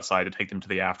lined up outside to take them to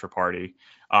the after party.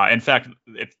 In fact,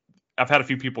 I've had a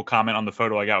few people comment on the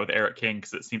photo I got with Eric King,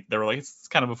 because they were like, it's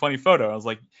kind of a funny photo. I was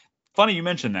like, funny you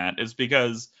mentioned that, is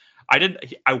because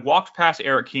I walked past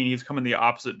Eric King. He's coming the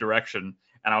opposite direction,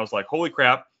 and I was like, holy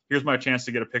crap, here's my chance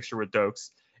to get a picture with Dokes.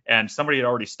 And somebody had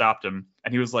already stopped him,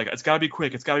 and he was like, it's got to be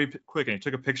quick. It's got to be quick. And he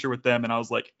took a picture with them. And I was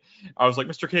like,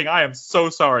 Mr. King, I am so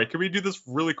sorry. Can we do this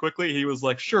really quickly? He was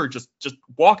like, sure. Just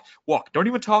walk. Don't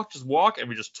even talk. Just walk. And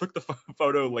we just took the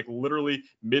photo like literally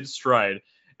mid stride.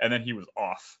 And then he was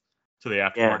off to the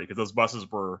after party, because those buses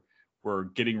were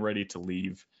getting ready to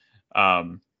leave.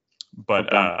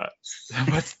 But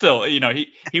still, you know,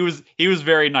 he was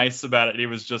very nice about it. He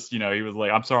was just, you know, he was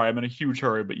like, I'm sorry, I'm in a huge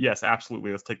hurry, but yes,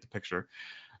 absolutely, let's take the picture.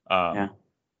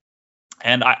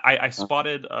 And I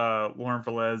spotted Lauren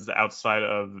Velez outside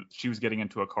of, she was getting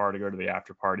into a car to go to the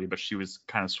after party, but she was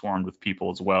kind of swarmed with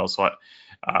people as well. So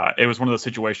it was one of those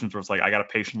situations where it's like, I got to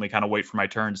patiently kind of wait for my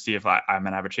turn to see if I'm going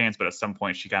to have a chance. But at some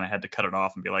point she kind of had to cut it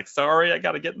off and be like, sorry, I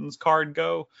got to get in this car and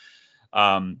go.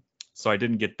 So I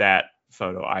didn't get that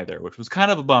photo either, which was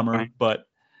kind of a bummer, right. But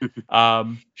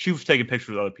she was taking pictures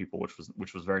with other people,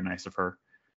 which was very nice of her.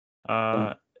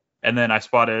 And then I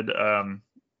spotted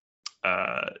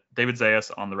David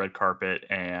Zayas on the red carpet,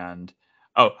 and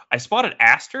I spotted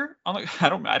Aster on the, I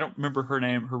don't remember her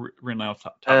name, her real name off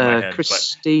the top of my head.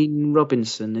 Christine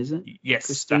Robinson, is it? Yes,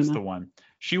 Christina? That's the one.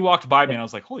 She walked by me and I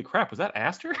was like, holy crap, was that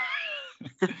Aster?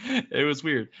 It was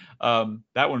weird.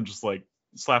 That one just like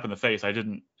slap in the face. I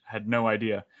had no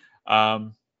idea.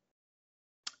 And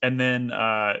then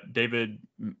David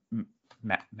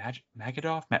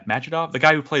Majidov, the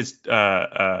guy who plays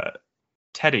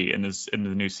Teddy in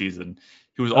the new season,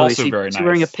 he was also very nice. Is he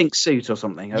wearing a pink suit or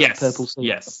something? Yes, purple suit.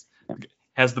 Yes. Yeah.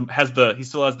 He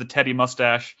still has the Teddy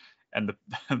mustache and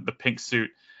the pink suit.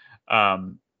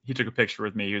 He took a picture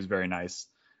with me. He was very nice.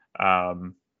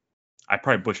 I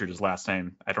probably butchered his last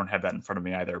name. I don't have that in front of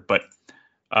me either. But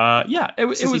it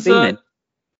was.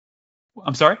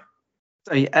 I'm sorry.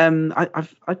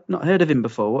 I've not heard of him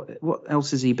before. What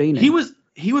else has he been in?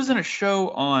 He was in a show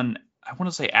on, I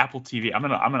want to say Apple TV. I'm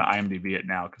gonna IMDb it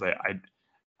now because I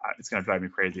it's gonna drive me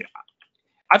crazy.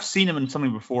 I've seen him in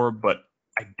something before, but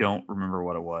I don't remember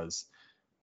what it was.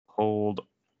 Hold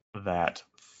that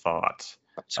thought.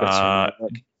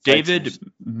 David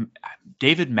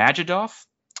Majidov.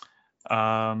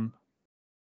 Let's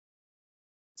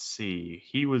see.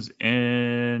 He was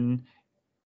in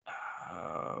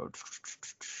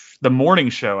The Morning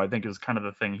Show, I think, is kind of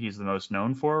the thing he's the most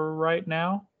known for right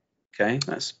now. Okay,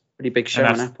 that's a pretty big show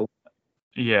on Apple.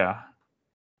 Yeah.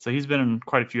 So he's been in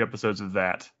quite a few episodes of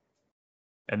that.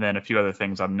 And then a few other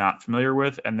things I'm not familiar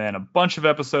with. And then a bunch of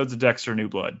episodes of Dexter New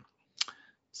Blood.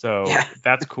 So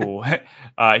that's cool.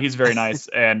 He's very nice.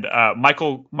 And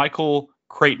Michael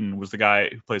Creighton was the guy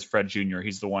who plays Fred Jr.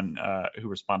 He's the one who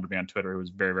responded to me on Twitter. Who was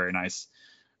very, very nice.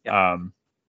 But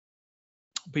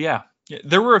yeah, Yeah,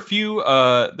 there were a few.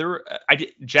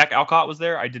 Jack Alcott was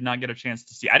there. I did not get a chance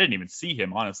to see. I didn't even see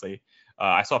him, honestly.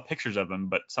 I saw pictures of him,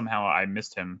 but somehow I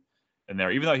missed him in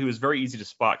there. Even though he was very easy to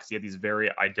spot because he had these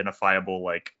very identifiable,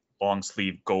 like long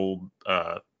sleeve gold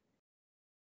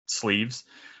sleeves.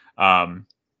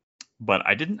 But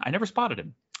I never spotted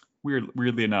him.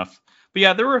 Weirdly enough. But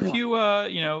yeah, there were a few.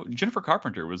 Jennifer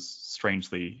Carpenter was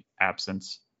strangely absent.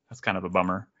 That's kind of a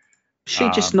bummer. She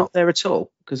just not there at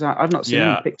all because I've not seen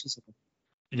any pictures of her.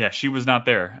 Yeah, she was not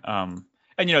there. And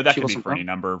that could be for any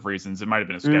number of reasons. It might have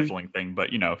been a scheduling thing, but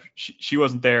she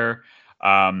wasn't there.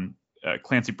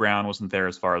 Clancy Brown wasn't there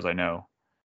as far as I know.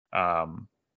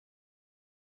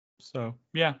 So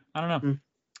yeah, I don't know.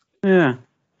 Yeah.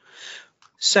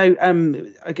 So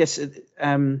I guess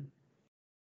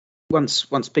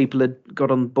once people had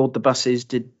got on board the buses,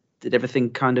 did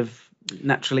everything kind of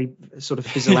naturally sort of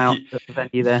fizzle out at the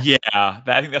venue there? Yeah,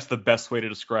 I think that's the best way to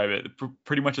describe it.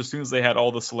 Pretty much as soon as they had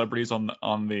all the celebrities on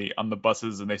the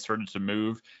buses and they started to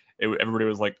move, everybody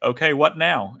was like, okay, what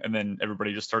now? And then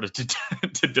everybody just started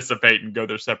to dissipate and go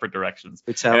their separate directions.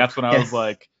 And that's when I was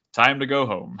like, time to go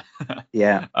home.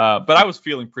 Yeah. But I was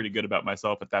feeling pretty good about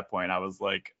myself at that point. I was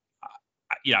like,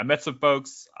 I met some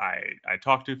folks. I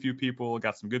talked to a few people,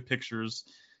 got some good pictures,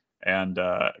 and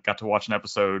got to watch an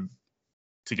episode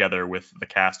together with the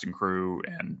cast and crew,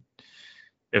 and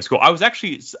it was cool. I was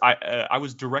actually, I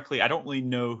was directly, I don't really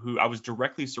know who, I was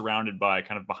directly surrounded by,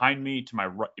 kind of behind me to my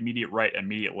immediate right and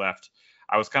immediate left.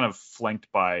 I was kind of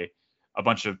flanked by a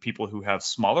bunch of people who have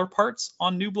smaller parts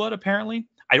on New Blood, apparently.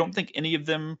 I don't think any of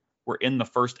them were in the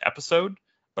first episode,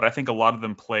 but I think a lot of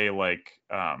them play like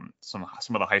some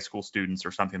of the high school students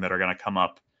or something that are going to come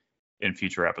up in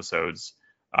future episodes.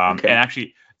 Okay. And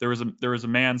actually, there was a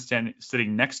man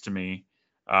sitting next to me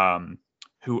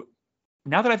who,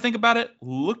 now that I think about it,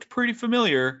 looked pretty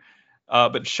familiar.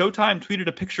 But Showtime tweeted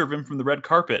a picture of him from the red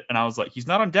carpet, and I was like, he's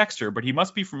not on Dexter, but he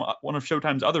must be from one of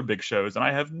Showtime's other big shows, and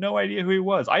I have no idea who he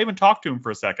was. I even talked to him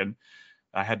for a second.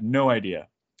 I had no idea,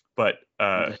 but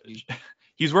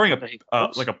he's wearing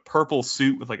like a purple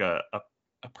suit with like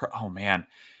oh man.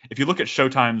 If you look at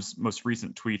Showtime's most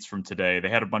recent tweets from today, they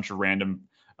had a bunch of random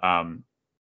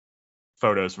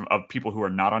photos of people who are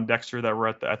not on Dexter that were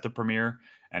at the premiere,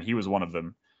 and he was one of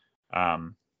them. I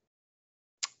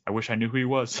wish I knew who he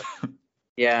was.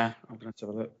 Yeah, I'm gonna have to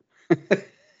have a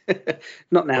look.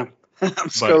 Not now. I'm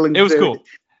scrolling. It was cool.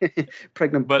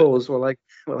 Pregnant pause while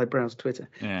I browse Twitter.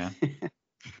 Yeah.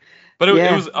 But it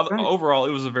was overall,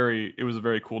 it was a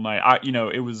very cool night.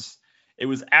 It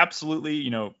was absolutely,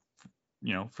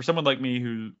 for someone like me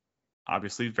who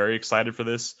obviously very excited for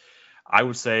this, I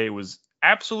would say it was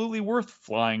absolutely worth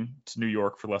flying to New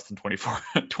York for less than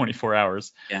 24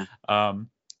 hours. Yeah.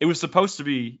 It was supposed to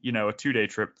be, a 2-day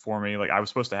trip for me. Like I was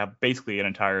supposed to have basically an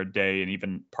entire day and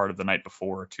even part of the night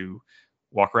before to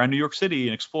walk around New York City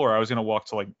and explore. I was going to walk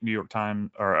to like New York Times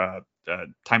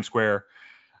Square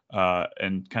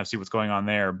and kind of see what's going on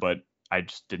there, but I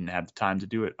just didn't have the time to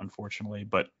do it, unfortunately.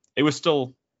 But it was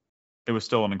still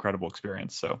an incredible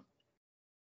experience. So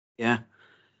yeah,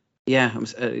 it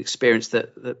was an experience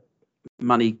that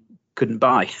money couldn't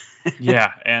buy.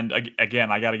 Yeah, and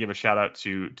again, I got to give a shout out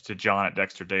to John at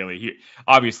Dexter Daily.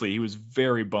 He was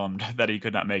very bummed that he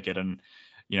could not make it, and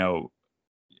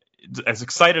as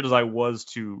excited as I was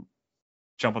to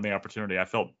jump on the opportunity, I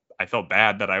felt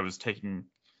bad that I was taking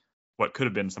what could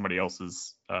have been somebody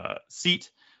else's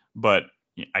seat. But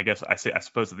I guess I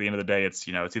suppose at the end of the day, it's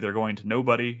either going to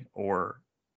nobody or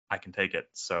I can take it.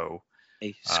 So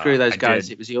hey, screw those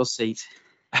guys. It was your seat.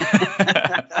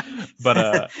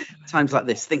 But times like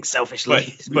this, think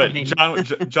selfishly. But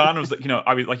John was,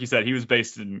 like you said, he was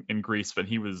based in Greece, but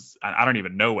he was, I don't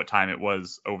even know what time it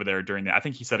was over there during I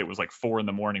think he said it was like 4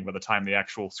 a.m. by the time the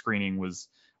actual screening was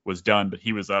done, but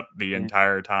he was up the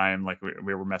entire time. Like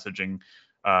we were messaging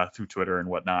through Twitter and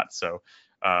whatnot. So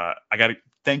I got to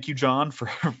thank you, John,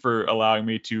 for allowing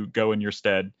me to go in your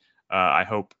stead. I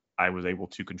hope I was able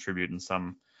to contribute in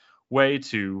some way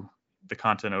to the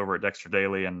content over at Dexter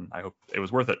Daily, and I hope it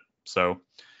was worth it. So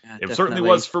it certainly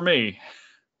was for me.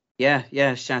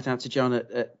 Yeah. Shout out to John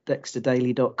at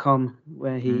dexterdaily.com,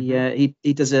 where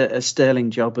he does a sterling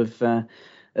job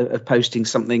of posting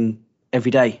something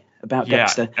every day about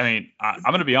Dexter. I mean, I'm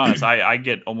going to be honest. I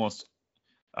get almost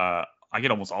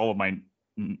all of my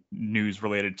news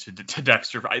related to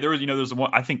Dexter. There's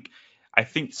one. I think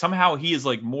somehow he is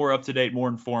like more up to date, more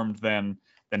informed than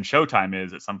Showtime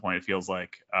is at some point. It feels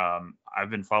like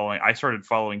I started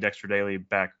following Dexter Daily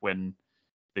back when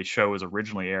the show was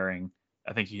originally airing.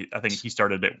 I think he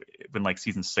started it when like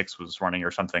season 6 was running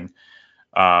or something.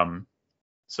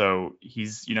 So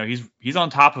he's on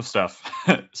top of stuff.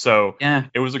 So Yeah,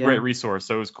 it was a yeah. great resource.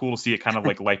 So it was cool to see it kind of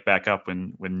like light back up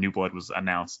when New Blood was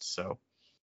announced. So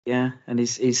Yeah, and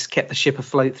he's kept the ship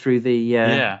afloat through the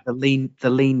Yeah. the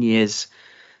lean years.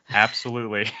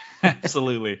 absolutely,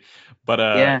 absolutely. But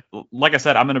Yeah. like I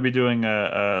said, I'm going to be doing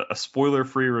a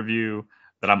spoiler-free review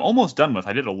that I'm almost done with.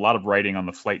 I did a lot of writing on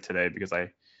the flight today because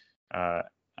I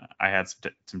had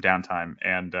some downtime,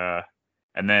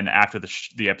 and then after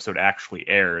the episode actually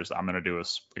airs, I'm going to do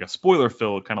a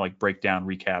spoiler-filled kind of like breakdown,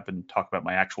 recap, and talk about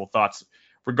my actual thoughts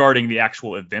regarding the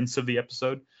actual events of the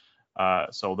episode.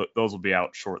 So those will be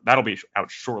out That'll be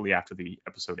out shortly after the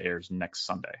episode airs next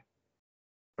Sunday.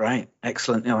 Right.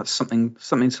 Excellent. It's something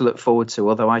to look forward to.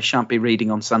 Although I shan't be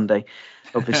reading on Sunday,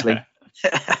 obviously.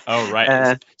 Oh,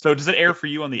 right. So does it air for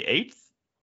you on the 8th?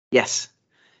 Yes.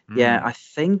 Yeah, I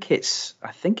think it's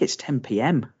 10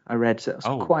 p.m. I read. So that's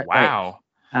quite wow.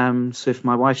 late. So if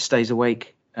my wife stays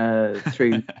awake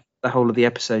through the whole of the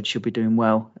episode, she'll be doing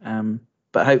well.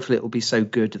 But hopefully it will be so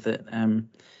good that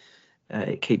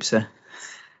it keeps her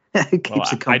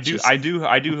conscious. I do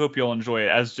hope you'll enjoy it.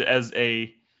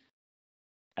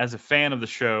 As a fan of the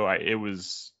show, it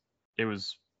was, and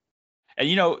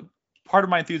part of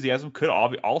my enthusiasm could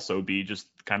also be just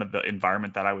kind of the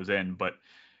environment that I was in, but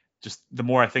just the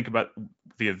more I think about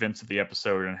the events of the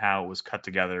episode and how it was cut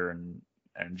together and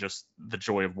just the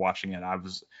joy of watching it, I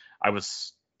was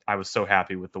so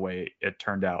happy with the way it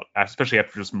turned out, especially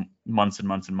after just months and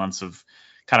months and months of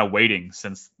kind of waiting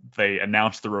since they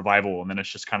announced the revival, and then it's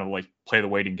just kind of like play the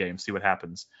waiting game, see what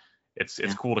happens. It's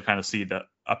cool to kind of see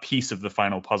a piece of the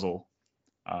final puzzle.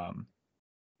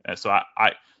 So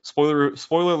I spoiler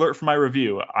alert for my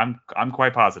review. I'm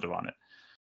quite positive on it.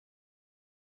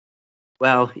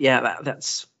 Well, yeah,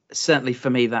 that's certainly for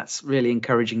me. That's really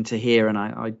encouraging to hear, and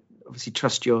I obviously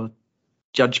trust your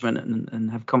judgment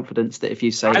and have confidence that if you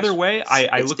say either way,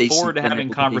 I look forward to having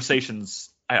conversations.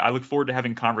 I look forward to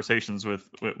having conversations with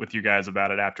you guys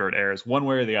about it after it airs, one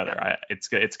way or the other. It's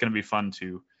going to be fun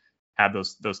to have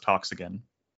those talks again.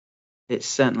 It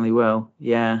certainly will,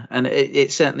 yeah, and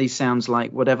it certainly sounds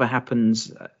like whatever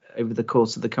happens over the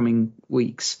course of the coming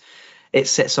weeks, it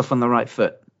sets off on the right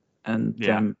foot, and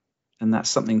that's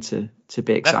something to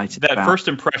be excited about. That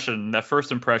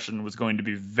first impression was going to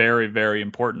be very, very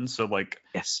important. So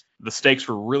yes, the stakes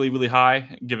were really, really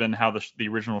high given how the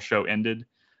original show ended,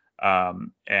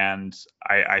 and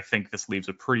I think this leaves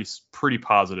a pretty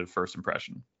positive first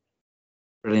impression.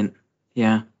 Brilliant,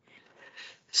 yeah.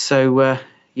 So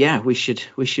we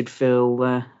should feel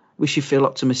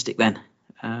optimistic then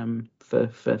for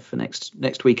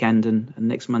next weekend and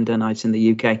next Monday night in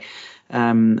the UK,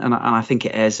 and I think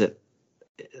it airs at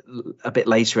a bit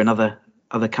later in other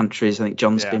countries. I think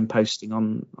John's been posting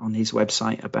on his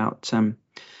website about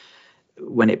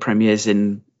when it premieres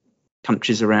in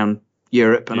countries around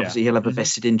Europe, and obviously he'll have a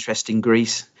vested interest in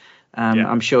Greece.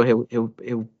 I'm sure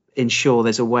he'll ensure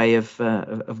there's a way of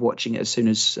watching it as soon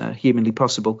as humanly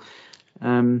possible.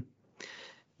 So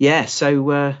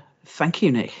thank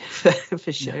you, Nick,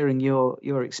 for sharing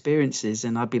your experiences.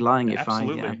 And I'd be lying if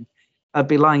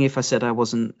I said I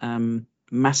wasn't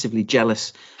massively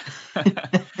jealous.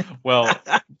 Well,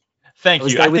 thank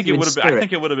you. I think it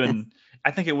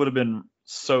would have been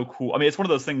so cool. I mean, it's one of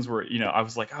those things where I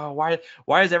was like, oh, why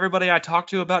does everybody I talk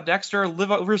to about Dexter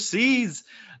live overseas?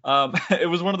 It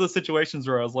was one of those situations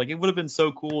where I was like, it would have been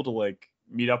so cool to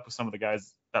meet up with some of the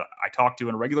guys that I talk to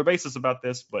on a regular basis about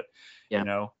this, but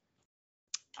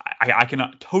I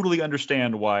cannot totally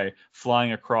understand why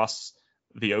flying across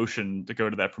the ocean to go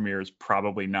to that premiere is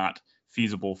probably not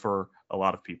feasible for a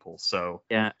lot of people. So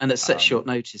and it's such short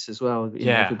notice as well.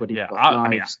 Everybody got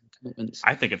lives and commitments.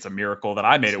 I think it's a miracle that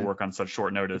I made it work on such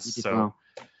short notice. So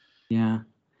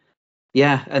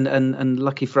and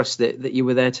lucky for us that you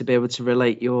were there to be able to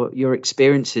relate your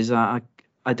experiences. I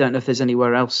don't know if there's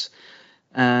anywhere else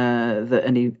that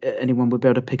anyone would be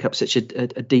able to pick up such a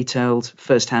detailed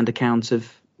first-hand account of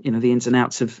the ins and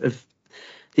outs of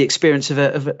the experience of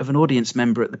an audience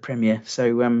member at the premiere.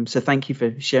 So thank you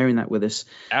for sharing that with us.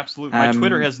 Absolutely. My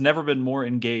Twitter has never been more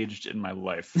engaged in my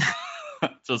life.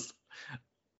 Just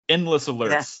endless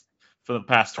alerts for the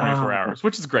past 24 hours,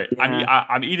 which is great. Yeah.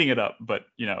 I'm eating it up, but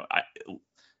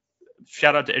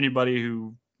shout out to anybody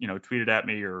who tweeted at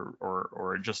me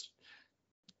or just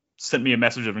sent me a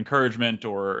message of encouragement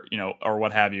or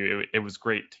what have you. It was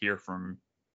great to hear from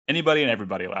anybody and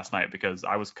everybody last night, because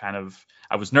I was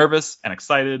nervous and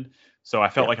excited. So I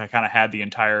felt like I kind of had the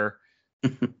entire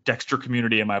Dexter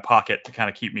community in my pocket to kind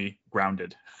of keep me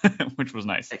grounded, which was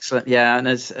nice. Excellent. Yeah.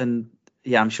 And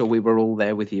I'm sure we were all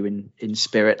there with you in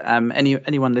spirit.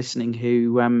 Anyone listening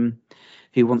who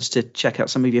who wants to check out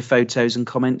some of your photos and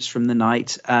comments from the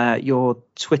night. Your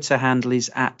Twitter handle is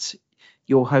at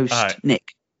your host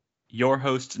Nick. Your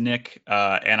host Nick,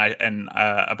 and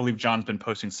I believe John's been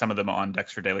posting some of them on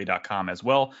DexterDaily.com as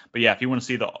well. But yeah, if you want to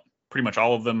see pretty much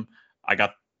all of them, I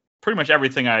got pretty much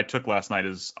everything I took last night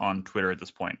is on Twitter at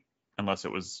this point, unless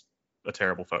it was a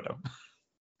terrible photo,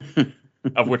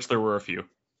 of which there were a few.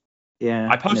 Yeah,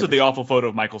 I posted the awful photo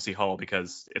of Michael C. Hall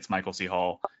because it's Michael C.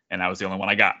 Hall, and that was the only one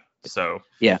I got. So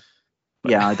yeah,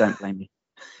 I don't blame you.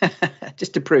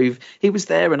 Just to prove he was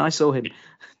there and I saw him.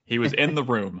 He was in the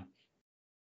room.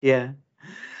 Yeah.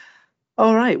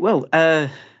 All right. Well,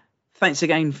 thanks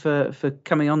again for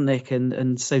coming on, Nick,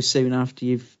 and so soon after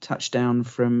you've touched down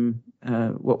from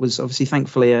what was obviously,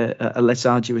 thankfully, a less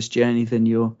arduous journey than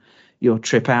your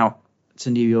trip out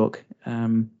to New York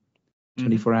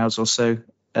 24 hours or so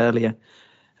earlier.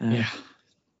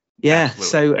 Yeah.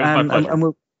 So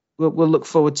and we'll look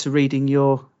forward to reading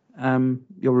your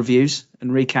reviews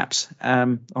and recaps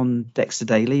on Dexter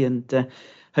Daily, and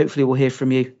hopefully we'll hear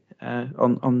from you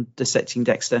on Dissecting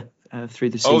Dexter through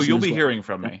the season. Oh, you'll be hearing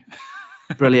from me.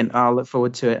 Brilliant. I'll look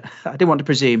forward to it. I didn't want to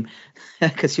presume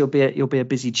because you'll be a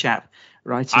busy chap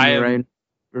writing your own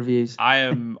reviews. I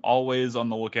am always on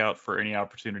the lookout for any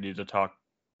opportunity to talk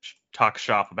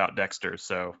shop about Dexter.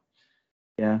 So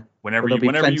yeah, whenever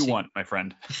you want, my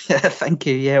friend. Thank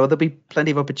you. Yeah, well, there'll be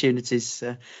plenty of opportunities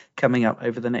coming up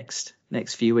over the next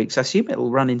few weeks. I assume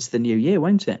it'll run into the new year,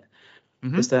 won't it?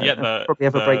 Mm-hmm. Probably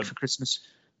have a break for Christmas.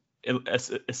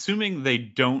 Assuming they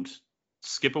don't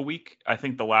skip a week, I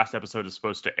think the last episode is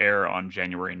supposed to air on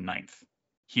January 9th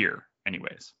here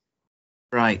anyways.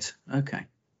 Right. Okay.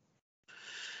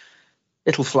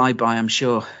 It'll fly by, I'm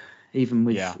sure, even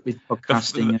with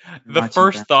podcasting. The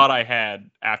first thought I had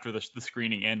after the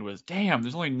screening end was, damn,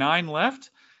 there's only 9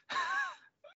 left.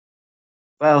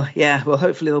 Well, yeah. Well,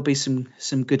 hopefully there'll be some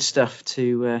good stuff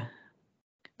to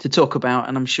talk about,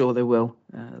 and I'm sure there will.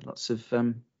 Lots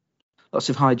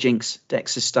of hijinks,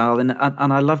 Dexter style, and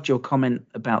I loved your comment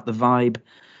about the vibe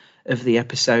of the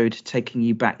episode, taking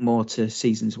you back more to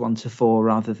seasons 1 to 4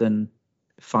 rather than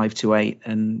 5 to 8,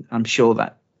 and I'm sure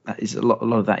that is a lot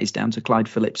of that is down to Clyde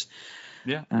Phillips.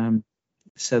 Yeah.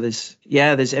 So there's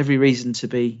every reason to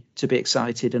be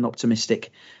excited and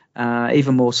optimistic,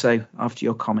 even more so after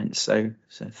your comments. So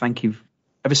thank you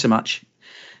ever so much,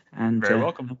 and very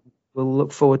welcome. We'll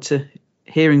look forward to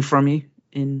hearing from you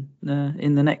in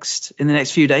the next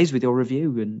few days with your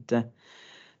review and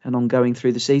ongoing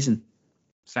through the season.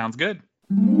 Sounds good.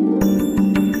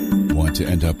 Want to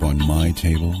end up on my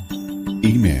table?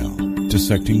 Email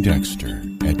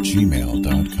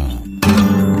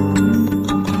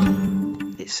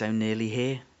dissectingdexter@gmail.com. It's so nearly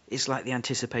here. It's like the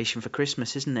anticipation for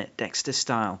Christmas, isn't it? Dexter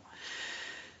style.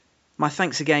 My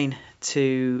thanks again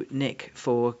to Nick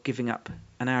for giving up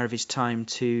an hour of his time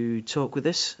to talk with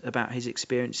us about his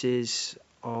experiences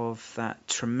of that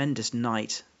tremendous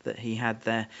night that he had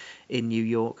there in New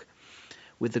York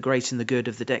with the great and the good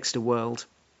of the Dexter world.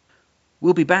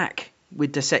 We'll be back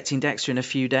with Dissecting Dexter in a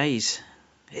few days.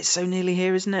 It's so nearly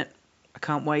here, isn't it? I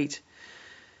can't wait.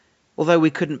 Although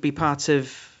we couldn't be part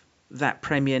of that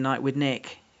premiere night with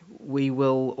Nick, we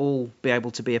will all be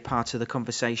able to be a part of the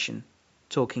conversation,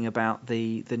 talking about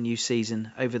the new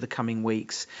season over the coming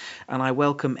weeks. And I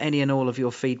welcome any and all of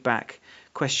your feedback,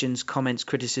 questions, comments,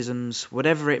 criticisms,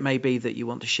 whatever it may be that you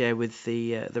want to share with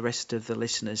the rest of the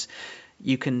listeners.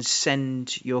 You can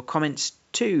send your comments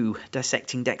to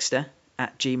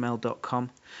dissectingdexter@gmail.com,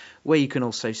 where you can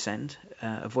also send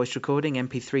a voice recording,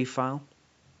 MP3 file.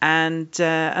 And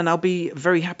I'll be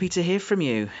very happy to hear from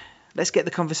you. Let's get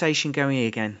the conversation going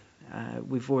again.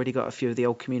 We've already got a few of the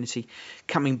old community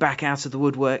coming back out of the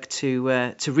woodwork to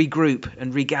regroup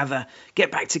and regather,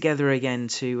 get back together again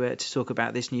to talk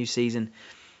about this new season.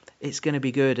 It's going to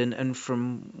be good, and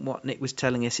from what Nick was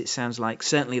telling us, it sounds like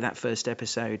certainly that first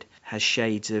episode has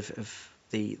shades of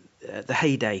the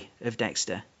heyday of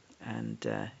Dexter, and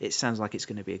it sounds like it's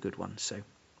going to be a good one. So,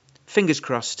 fingers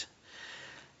crossed.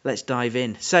 Let's dive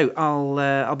in. So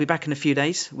I'll be back in a few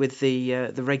days with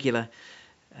the regular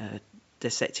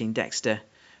Dissecting Dexter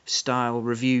style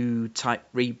review type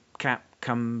recap,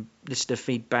 come listener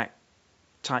feedback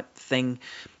type thing.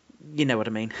 You know what I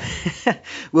mean.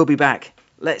 We'll be back.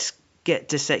 Let's get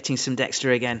dissecting some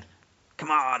Dexter again.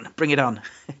 Come on, bring it on.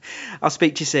 I'll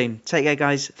speak to you soon. Take care,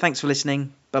 guys. Thanks for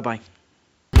listening. Bye-bye.